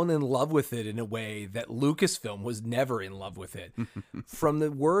fallen in love with it in a way that Lucasfilm was never in love with it. From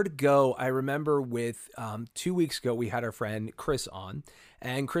the word go, I remember with 2 weeks ago, we had our friend Chris on,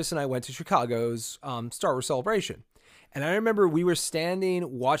 and Chris and I went to Chicago's Star Wars Celebration. And I remember we were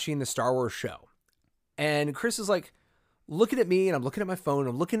standing watching the Star Wars show, and Chris is looking at me, and I'm looking at my phone.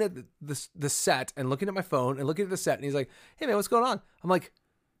 I'm looking at the set and looking at my phone and looking at the set. And he's like, "Hey man, what's going on?" I'm like,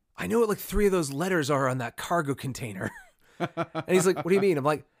 "I know what 3 of those letters are on that cargo container." And he's like, "What do you mean?" I'm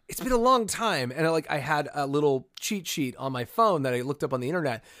like, "It's been a long time." And I had a little cheat sheet on my phone that I looked up on the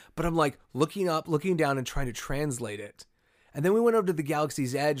internet, but I'm looking up, looking down and trying to translate it. And then we went over to the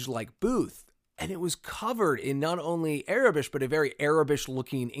Galaxy's Edge booth, and it was covered in not only Arabish, but a very Arabish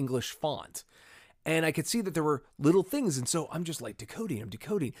looking English font. And I could see that there were little things. And so I'm just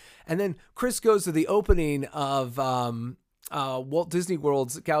decoding. And then Chris goes to the opening of Walt Disney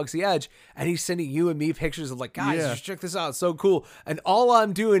World's Galaxy Edge, and he's sending you and me pictures of guys, you should check this out. It's so cool. And all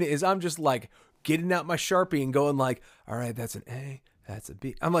I'm doing is I'm just getting out my Sharpie and going all right, that's an A, that's a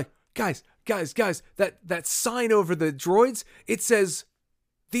B. I'm like, guys, that sign over the droids, it says,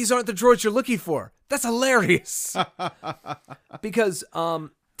 these aren't the droids you're looking for. That's hilarious. Because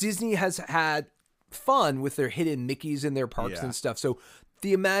Disney has had fun with their hidden Mickeys in their parks and stuff. So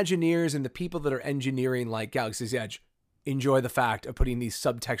the Imagineers and the people that are engineering Galaxy's Edge enjoy the fact of putting these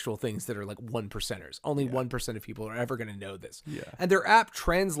subtextual things that are 1%ers. Only 1% of people are ever going to know this. Yeah. And their app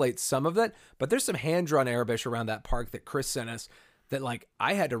translates some of that, but there's some hand-drawn Arabish around that park that Chris sent us that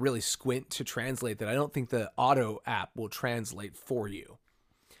I had to really squint to translate that I don't think the auto app will translate for you.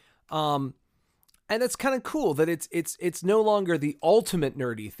 And that's kind of cool that it's no longer the ultimate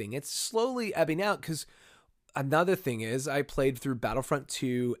nerdy thing. It's slowly ebbing out, because another thing is I played through Battlefront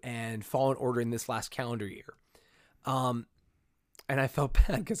 2 and Fallen Order in this last calendar year. And I felt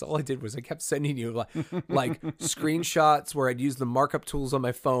bad because all I did was I kept sending you screenshots where I'd use the markup tools on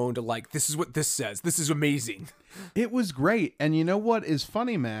my phone to this is what this says. This is amazing. It was great. And you know what is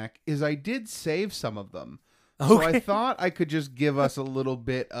funny, Mac, is I did save some of them. Okay. So I thought I could just give us a little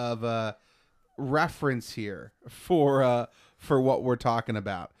bit of a reference here for what we're talking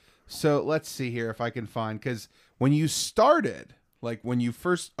about. So let's see here if I can find, because when you started, when you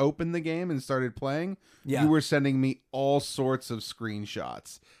first opened the game and started playing, you were sending me all sorts of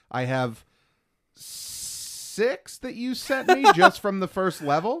screenshots. I have 6 that you sent me just from the first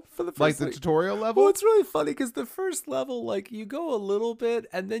level, for the first, the tutorial level. Well, it's really funny because the first level, you go a little bit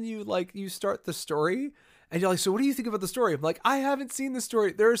and then you start the story. And you're like, so what do you think about the story? I'm like, I haven't seen the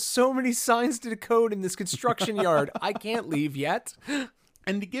story. There are so many signs to decode in this construction yard. I can't leave yet.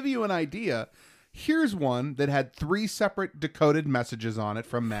 And to give you an idea, here's one that had 3 separate decoded messages on it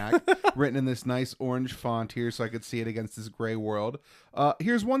from Mac, written in this nice orange font here so I could see it against this gray world.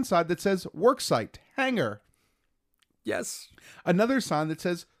 Here's one side that says, worksite, hangar. Yes. Another sign that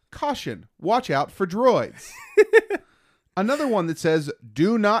says, caution, watch out for droids. Another one that says,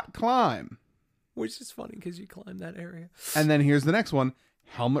 do not climb. Which is funny because you climb that area. And then here's the next one.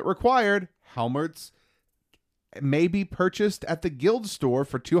 helmet required. Helmets may be purchased at the guild store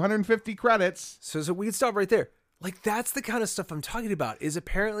for 250 credits. So we can stop right there. Like, that's the kind of stuff I'm talking about, is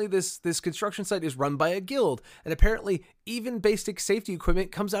apparently this construction site is run by a guild, and apparently even basic safety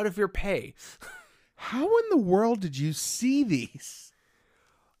equipment comes out of your pay. How in the world did you see these?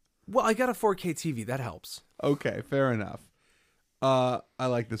 Well, I got a 4K TV. That helps. Okay, fair enough. I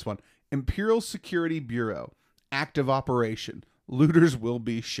like this one. Imperial Security Bureau. Active operation. Looters will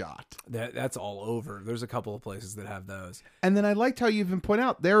be shot. That's all over. There's a couple of places that have those. And then I liked how you even point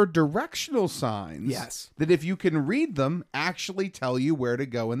out there are directional signs. Yes. That if you can read them, actually tell you where to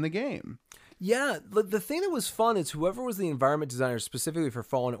go in the game. Yeah. The thing that was fun is whoever was the environment designer specifically for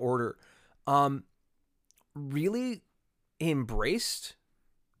Fallen Order really embraced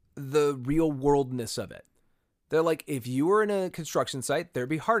the real worldness of it. They're like, if you were in a construction site, there'd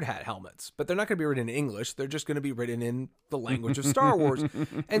be hard hat helmets, but they're not going to be written in English. They're just going to be written in the language of Star Wars.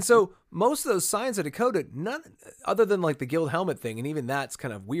 And so most of those signs are decoded, none other than like the guild helmet thing. And even that's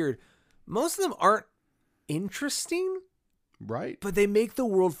kind of weird. Most of them aren't interesting, right? But they make the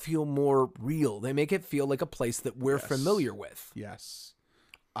world feel more real. They make it feel like a place that we're familiar with. Yes.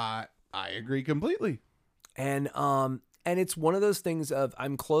 I agree completely. And it's one of those things of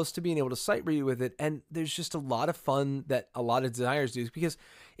I'm close to being able to sight read with it. And there's just a lot of fun that a lot of designers do, because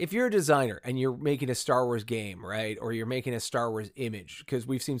if you're a designer and you're making a Star Wars game, right, or you're making a Star Wars image, because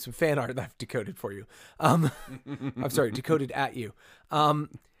we've seen some fan art that I've decoded for you. I'm sorry, decoded at you.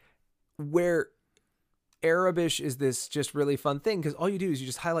 Where Arabish is this just really fun thing, because all you do is you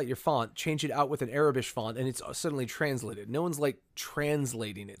just highlight your font, change it out with an Arabish font, and it's suddenly translated. No one's like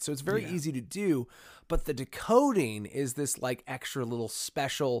translating it. So it's very easy to do. But the decoding is this like extra little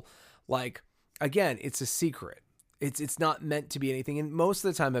special, like, again, it's a secret. It's not meant to be anything. And most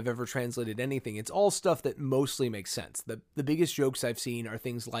of the time I've ever translated anything, it's all stuff that mostly makes sense. The biggest jokes I've seen are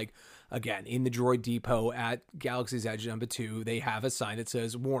things like, again, in the droid depot at Galaxy's Edge number 2, they have a sign that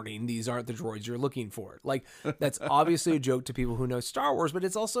says, warning, these aren't the droids you're looking for. Like, that's obviously a joke to people who know Star Wars, but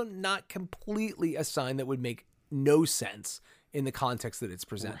it's also not completely a sign that would make no sense in the context that it's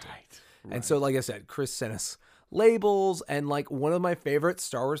presented. Right. And so, like I said, Chris sent us labels, and like one of my favorite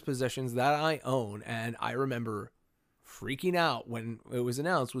Star Wars possessions that I own, and I remember freaking out when it was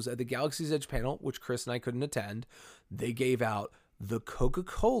announced, was at the Galaxy's Edge panel, which Chris and I couldn't attend. They gave out the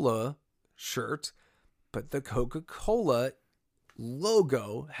Coca-Cola shirt, but the Coca-Cola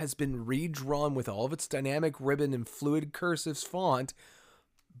logo has been redrawn with all of its dynamic ribbon and fluid cursive font,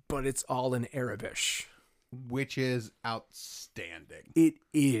 but it's all in Arabish. Which is outstanding. It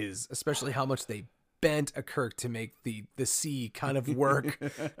is, especially how much they bent a Kirk to make the C kind of work,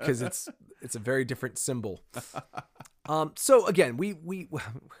 because it's a very different symbol. So again,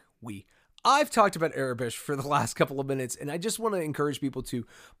 I've talked about Arabish for the last couple of minutes, and I just want to encourage people to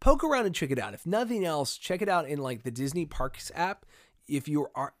poke around and check it out. If nothing else, check it out in like the Disney Parks app. If you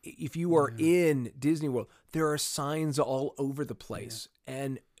are in Disney World, there are signs all over the place. Yeah.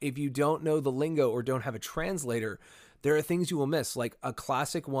 And if you don't know the lingo or don't have a translator, there are things you will miss. Like a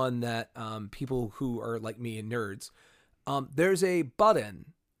classic one that people who are like me and nerds, there's a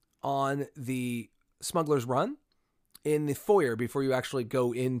button on the Smuggler's Run in the foyer before you actually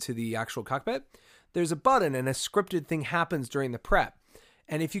go into the actual cockpit. There's a button and a scripted thing happens during the prep.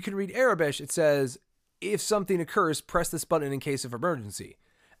 And if you can read Arabish, it says, if something occurs, press this button in case of emergency.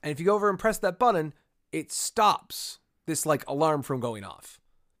 And if you go over and press that button, it stops this like alarm from going off,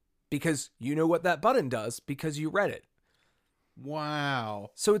 because you know what that button does because you read it. Wow.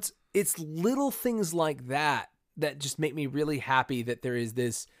 So it's little things like that that just make me really happy that there is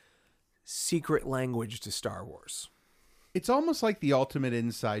this secret language to Star Wars. It's almost like the ultimate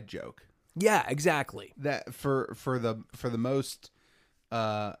inside joke. Yeah, exactly. That for the most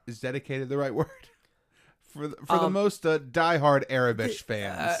is dedicated the right word? For the most diehard Arabish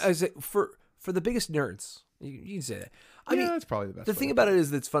fans. For the biggest nerds, you can say that. I mean, that's probably the best. The thing about it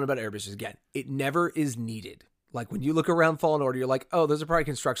is that's fun about Arabish is, again, it never is needed. Like when you look around Fallen Order, you're like, oh, those are probably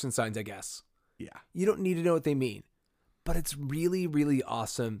construction signs, I guess. Yeah. You don't need to know what they mean. But it's really, really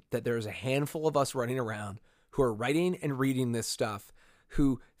awesome that there's a handful of us running around who are writing and reading this stuff,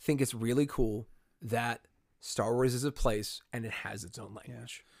 who think it's really cool that Star Wars is a place and it has its own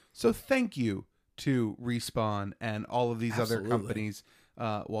language. Yeah. So thank you to Respawn and all of these other companies,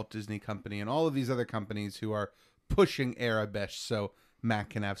 Walt Disney Company and all of these other companies who are pushing Arabish so Matt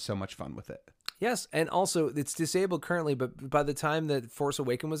can have so much fun with it. Yes, and also it's disabled currently, but by the time that Force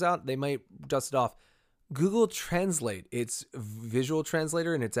Awakens was out, they might dust it off. Google Translate, its visual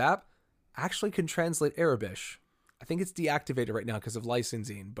translator in its app, actually can translate Arabish. I think it's deactivated right now because of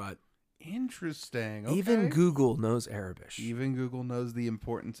licensing, but Interesting. Okay. Even Google knows Erebesh. Even Google knows the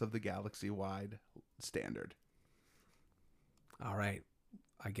importance of the galaxy-wide standard. All right.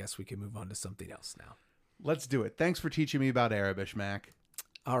 I guess we can move on to something else now. Let's do it. Thanks for teaching me about Erebesh, Mac.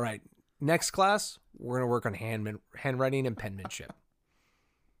 All right. Next class, we're going to work on handwriting and penmanship.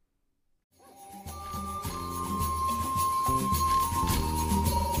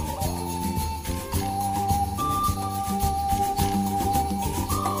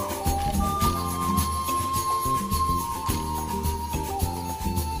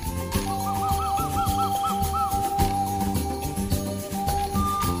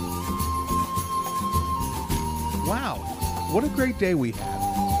 Wow. What a great day we had.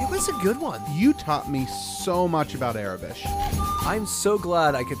 It was a good one. You taught me so much about Erebesh. I'm so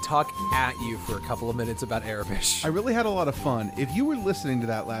glad I could talk at you for a couple of minutes about Erebesh. I really had a lot of fun. If you were listening to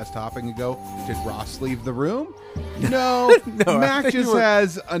that last topic and go, did Ross leave the room? No, No, Mac just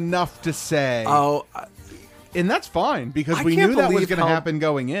has enough to say. Oh, And that's fine because I we can't knew that was believe going to how- happen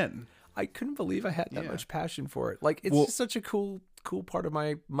going in. I couldn't believe I had that Yeah. much passion for it. Like, it's Well- just such a cool part of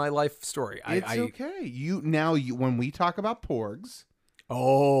my life story. It's okay. You when we talk about porgs,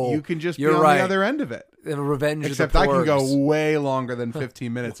 you can just be you're on right. the other end of it. And Revenge Except of the I can go Porgs. way longer than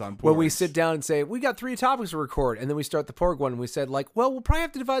 15 minutes on porgs. When we sit down and say, we got 3 topics to record, and then we start the Porg one, and we said, like, well, we'll probably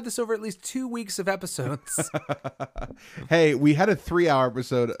have to divide this over at least 2 weeks of episodes. Hey, we had a 3-hour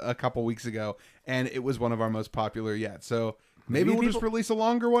episode a couple weeks ago, and it was one of our most popular yet. So maybe we'll just release a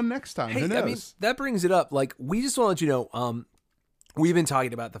longer one next time. Who knows? I mean, that brings it up. Like, we just want to let you know, we've been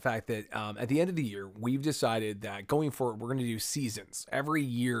talking about the fact that at the end of the year, we've decided that going forward, we're going to do seasons. Every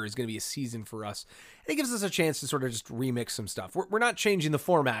year is going to be a season for us. It gives us a chance to sort of just remix some stuff. We're not changing the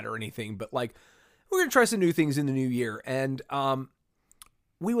format or anything, but like, we're going to try some new things in the new year. And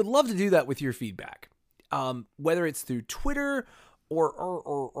we would love to do that with your feedback, whether it's through Twitter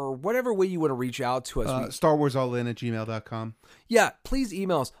or whatever way you want to reach out to us. StarWarsAllIn@gmail.com. Yeah, please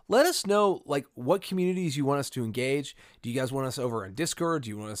email us. Let us know, like, what communities you want us to engage. Do you guys want us over on Discord? Do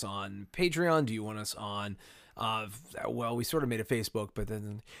you want us on Patreon? Do you want us on, well, we sort of made a Facebook, but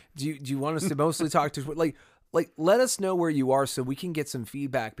then do you want us to mostly talk to, like, let us know where you are so we can get some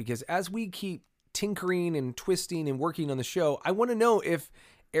feedback, because as we keep tinkering and twisting and working on the show, I want to know if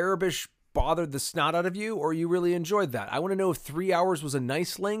Erebesh bothered the snot out of you or you really enjoyed that. I want to know if 3 hours was a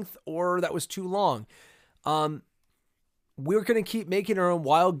nice length or that was too long. We're going to keep making our own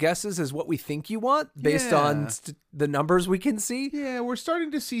wild guesses as what we think you want based on the numbers we can see. Yeah, we're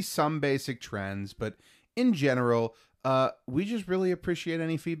starting to see some basic trends, but in general, we just really appreciate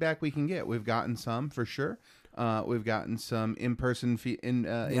any feedback we can get. We've gotten some for sure. We've gotten some in-person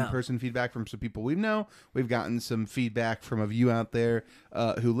feedback from some people we know. We've gotten some feedback from of you out there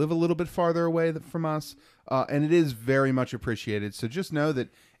who live a little bit farther away from us, and it is very much appreciated. So just know that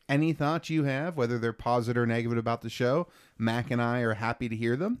any thoughts you have, whether they're positive or negative about the show, Mac and I are happy to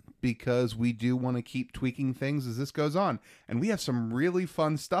hear them, because we do want to keep tweaking things as this goes on. And we have some really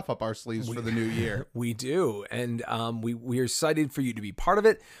fun stuff up our sleeves for the new year. We do. And we are excited for you to be part of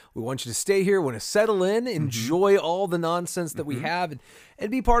it. We want you to stay here. We want to settle in, enjoy all the nonsense that we have,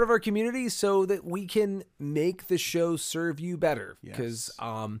 and be part of our community so that we can make the show serve you better. Because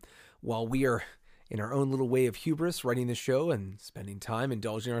while we are in our own little way of hubris, writing the show and spending time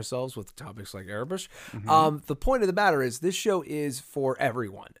indulging ourselves with topics like Erebesh. The point of the matter is this show is for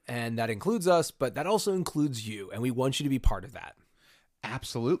everyone, and that includes us, but that also includes you, and we want you to be part of that.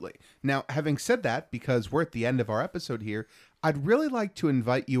 Absolutely. Now, having said that, because we're at the end of our episode here, I'd really like to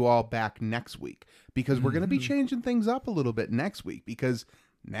invite you all back next week, because we're going to be changing things up a little bit next week, because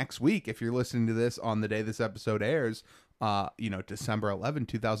next week, if you're listening to this on the day this episode airs, December 11,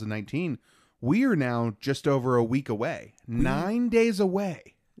 2019, we are now just over a week away, 9 days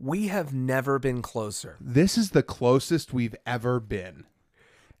away. We have never been closer. This is the closest we've ever been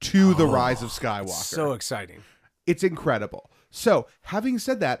to the rise of Skywalker. So exciting. It's incredible. So, having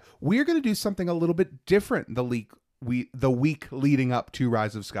said that, we're going to do something a little bit different the week leading up to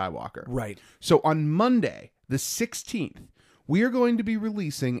Rise of Skywalker. Right. So, on Monday, the 16th, we are going to be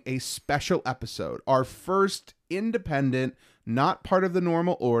releasing a special episode, our first independent, not part of the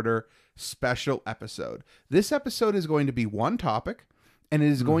normal order, special episode. This episode is going to be one topic, and it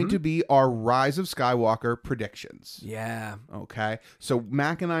is going to be our Rise of Skywalker predictions. Yeah. Okay. So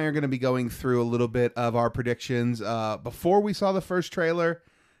Mac and I are going to be going through a little bit of our predictions before we saw the first trailer,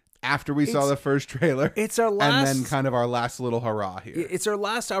 after we saw the first trailer. It's our last, and then kind of our last little hurrah here. It's our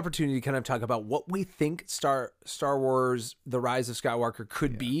last opportunity to kind of talk about what we think Star Wars: The Rise of Skywalker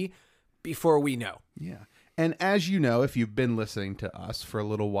could be before we know. Yeah. And as you know, if you've been listening to us for a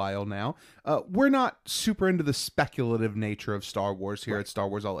little while now, we're not super into the speculative nature of Star Wars here at Star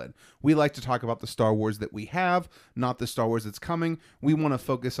Wars All In. We like to talk about the Star Wars that we have, not the Star Wars that's coming. We want to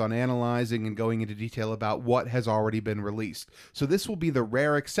focus on analyzing and going into detail about what has already been released. So this will be the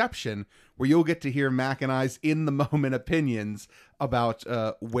rare exception where you'll get to hear Mac and I's in-the-moment opinions about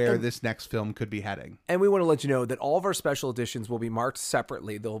where this next film could be heading. And we want to let you know that all of our special editions will be marked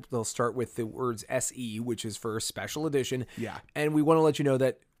separately. They'll start with the words SE, which is for special edition. Yeah. And we want to let you know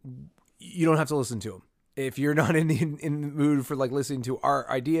that you don't have to listen to them. If you're not in the mood for like listening to our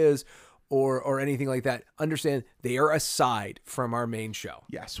ideas or anything like that, understand they are aside from our main show.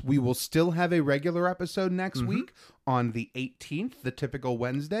 Yes, we will still have a regular episode next week on the 18th, the typical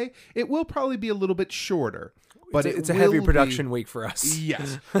Wednesday. It will probably be a little bit shorter. But it's a heavy production week for us.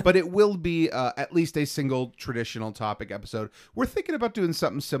 Yes, but it will be at least a single traditional topic episode. We're thinking about doing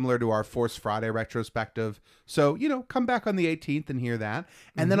something similar to our Force Friday retrospective. So, come back on the 18th and hear that.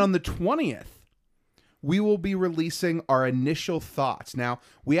 And then on the 20th, we will be releasing our initial thoughts. Now,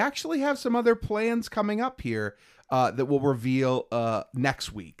 we actually have some other plans coming up here that we'll reveal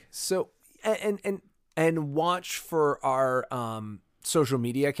next week. So, and watch for our social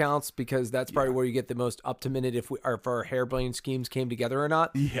media accounts, because that's probably where you get the most up-to-minute if our harebrained schemes came together or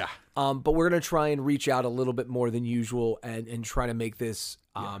not. Yeah. But we're going to try and reach out a little bit more than usual and try to make this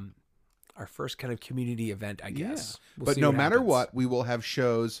our first kind of community event, I guess. Yeah. But no matter what, we will have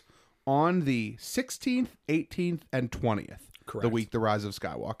shows on the 16th, 18th, and 20th. Correct. The week The Rise of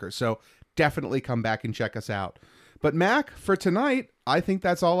Skywalker. So definitely come back and check us out. But Mac, for tonight, I think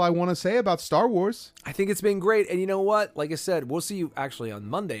that's all I want to say about Star Wars. I think it's been great. And you know what? Like I said, we'll see you actually on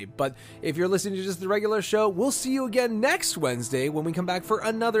Monday. But if you're listening to just the regular show, we'll see you again next Wednesday when we come back for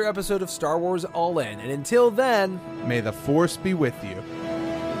another episode of Star Wars All In. And until then, may the Force be with you.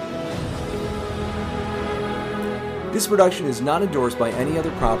 This production is not endorsed by any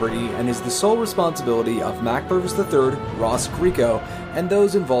other property and is the sole responsibility of Mac Purvis III, Ross Grieco, and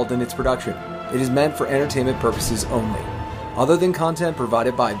those involved in its production. It is meant for entertainment purposes only. Other than content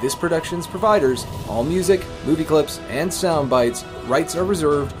provided by this production's providers, all music, movie clips, and sound bites, rights are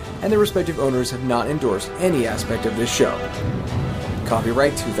reserved, and their respective owners have not endorsed any aspect of this show.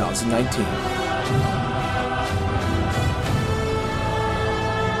 Copyright 2019.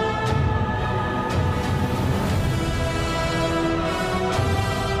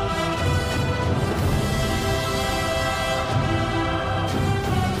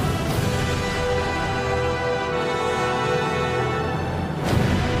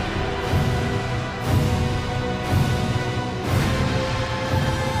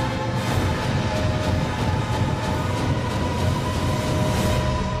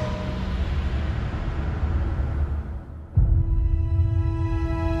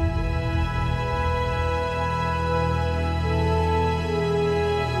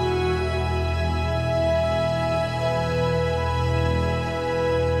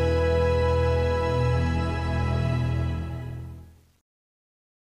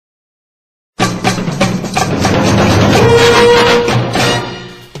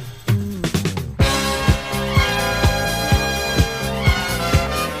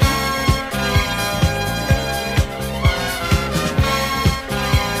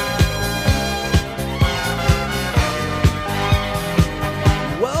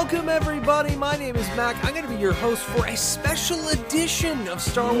 I'm going to be your host for a special edition of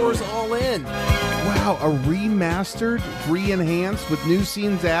Star Wars All In. Wow, a remastered, re-enhanced with new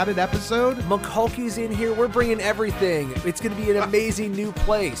scenes added episode? McCulkey's in here. We're bringing everything. It's going to be an amazing new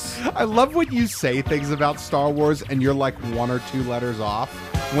place. I love when you say things about Star Wars and you're like one or two letters off.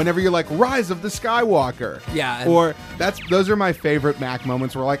 Whenever you're like, Rise of the Skywalker. Yeah. Or those are my favorite Mac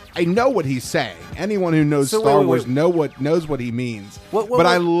moments where like, I know what he's saying. Anyone who knows Star Wars knows what he means. But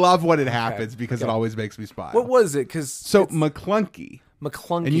I love when it happens because it always makes me smile. What was it? McClunky.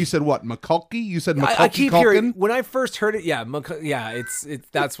 McClunky. And you said what? McCulkey? You said McCulkey. I keep hearing, when I first heard it, it's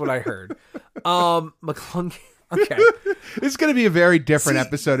that's what I heard. McClunky. Okay. It's going to be a very different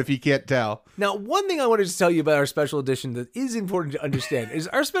episode if you can't tell. Now, one thing I wanted to tell you about our special edition that is important to understand is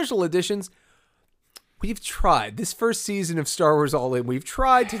our special editions, we've tried, this first season of Star Wars All In, we've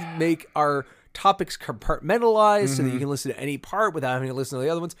tried to make our topics compartmentalized so that you can listen to any part without having to listen to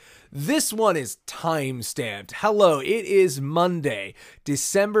the other ones. This one is time-stamped. Hello, it is Monday,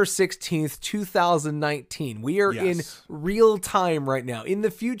 December 16th, 2019. We are in real time right now. In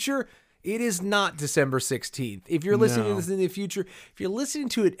the future, it is not December 16th. If you're listening to this in the future, if you're listening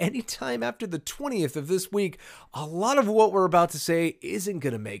to it any time after the 20th of this week, a lot of what we're about to say isn't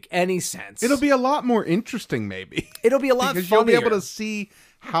going to make any sense. It'll be a lot more interesting, maybe. It'll be a lot because funnier. You'll be able to see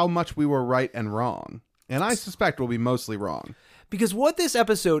how much we were right and wrong. And I suspect we'll be mostly wrong. Because what this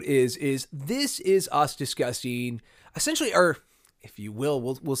episode is this is us discussing essentially our, if you will,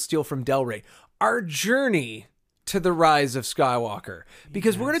 we'll steal from Del Rey, our journey to the rise of Skywalker.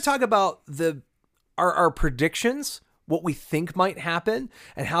 Because we're going to talk about our predictions, what we think might happen,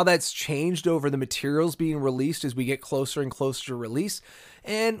 and how that's changed over the materials being released as we get closer and closer to release.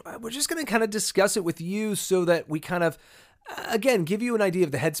 And we're just going to kind of discuss it with you so that we kind of, again, give you an idea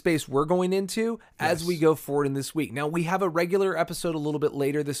of the headspace we're going into as we go forward in this week. Now, we have a regular episode a little bit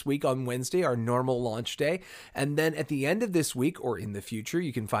later this week on Wednesday, our normal launch day. And then at the end of this week, or in the future,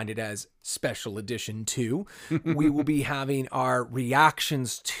 you can find it as Special Edition 2, we will be having our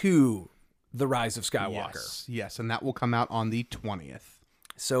reactions to The Rise of Skywalker. Yes, and that will come out on the 20th.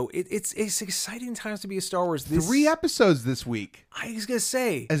 So it's exciting times to be a Star Wars. 3 episodes this week. I was going to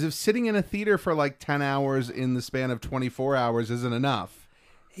say. As if sitting in a theater for like 10 hours in the span of 24 hours isn't enough.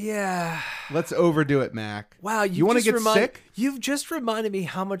 Yeah. Let's overdo it, Mac. Wow. You want to get sick? You've just reminded me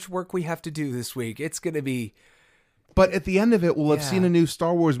how much work we have to do this week. It's going to be... But at the end of it, we'll have seen a new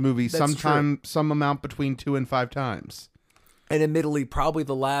Star Wars movie some amount between 2 and 5 times. And admittedly, probably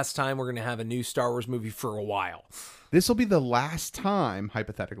the last time we're going to have a new Star Wars movie for a while. This will be the last time,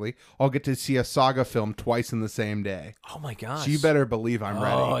 hypothetically, I'll get to see a saga film twice in the same day. Oh my gosh. So you better believe I'm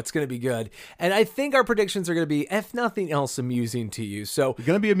ready. Oh, it's going to be good. And I think our predictions are going to be, if nothing else, amusing to you. So it's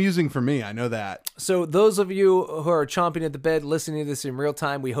going to be amusing for me. I know that. So those of you who are chomping at the bed listening to this in real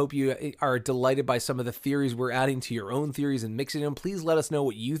time, we hope you are delighted by some of the theories we're adding to your own theories and mixing them. Please let us know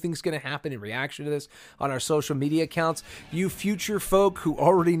what you think is going to happen in reaction to this on our social media accounts. You future folk who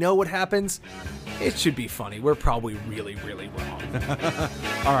already know what happens, it should be funny. We're probably really, really wrong.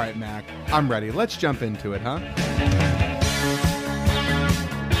 All right, Mac. I'm ready. Let's jump into it, huh?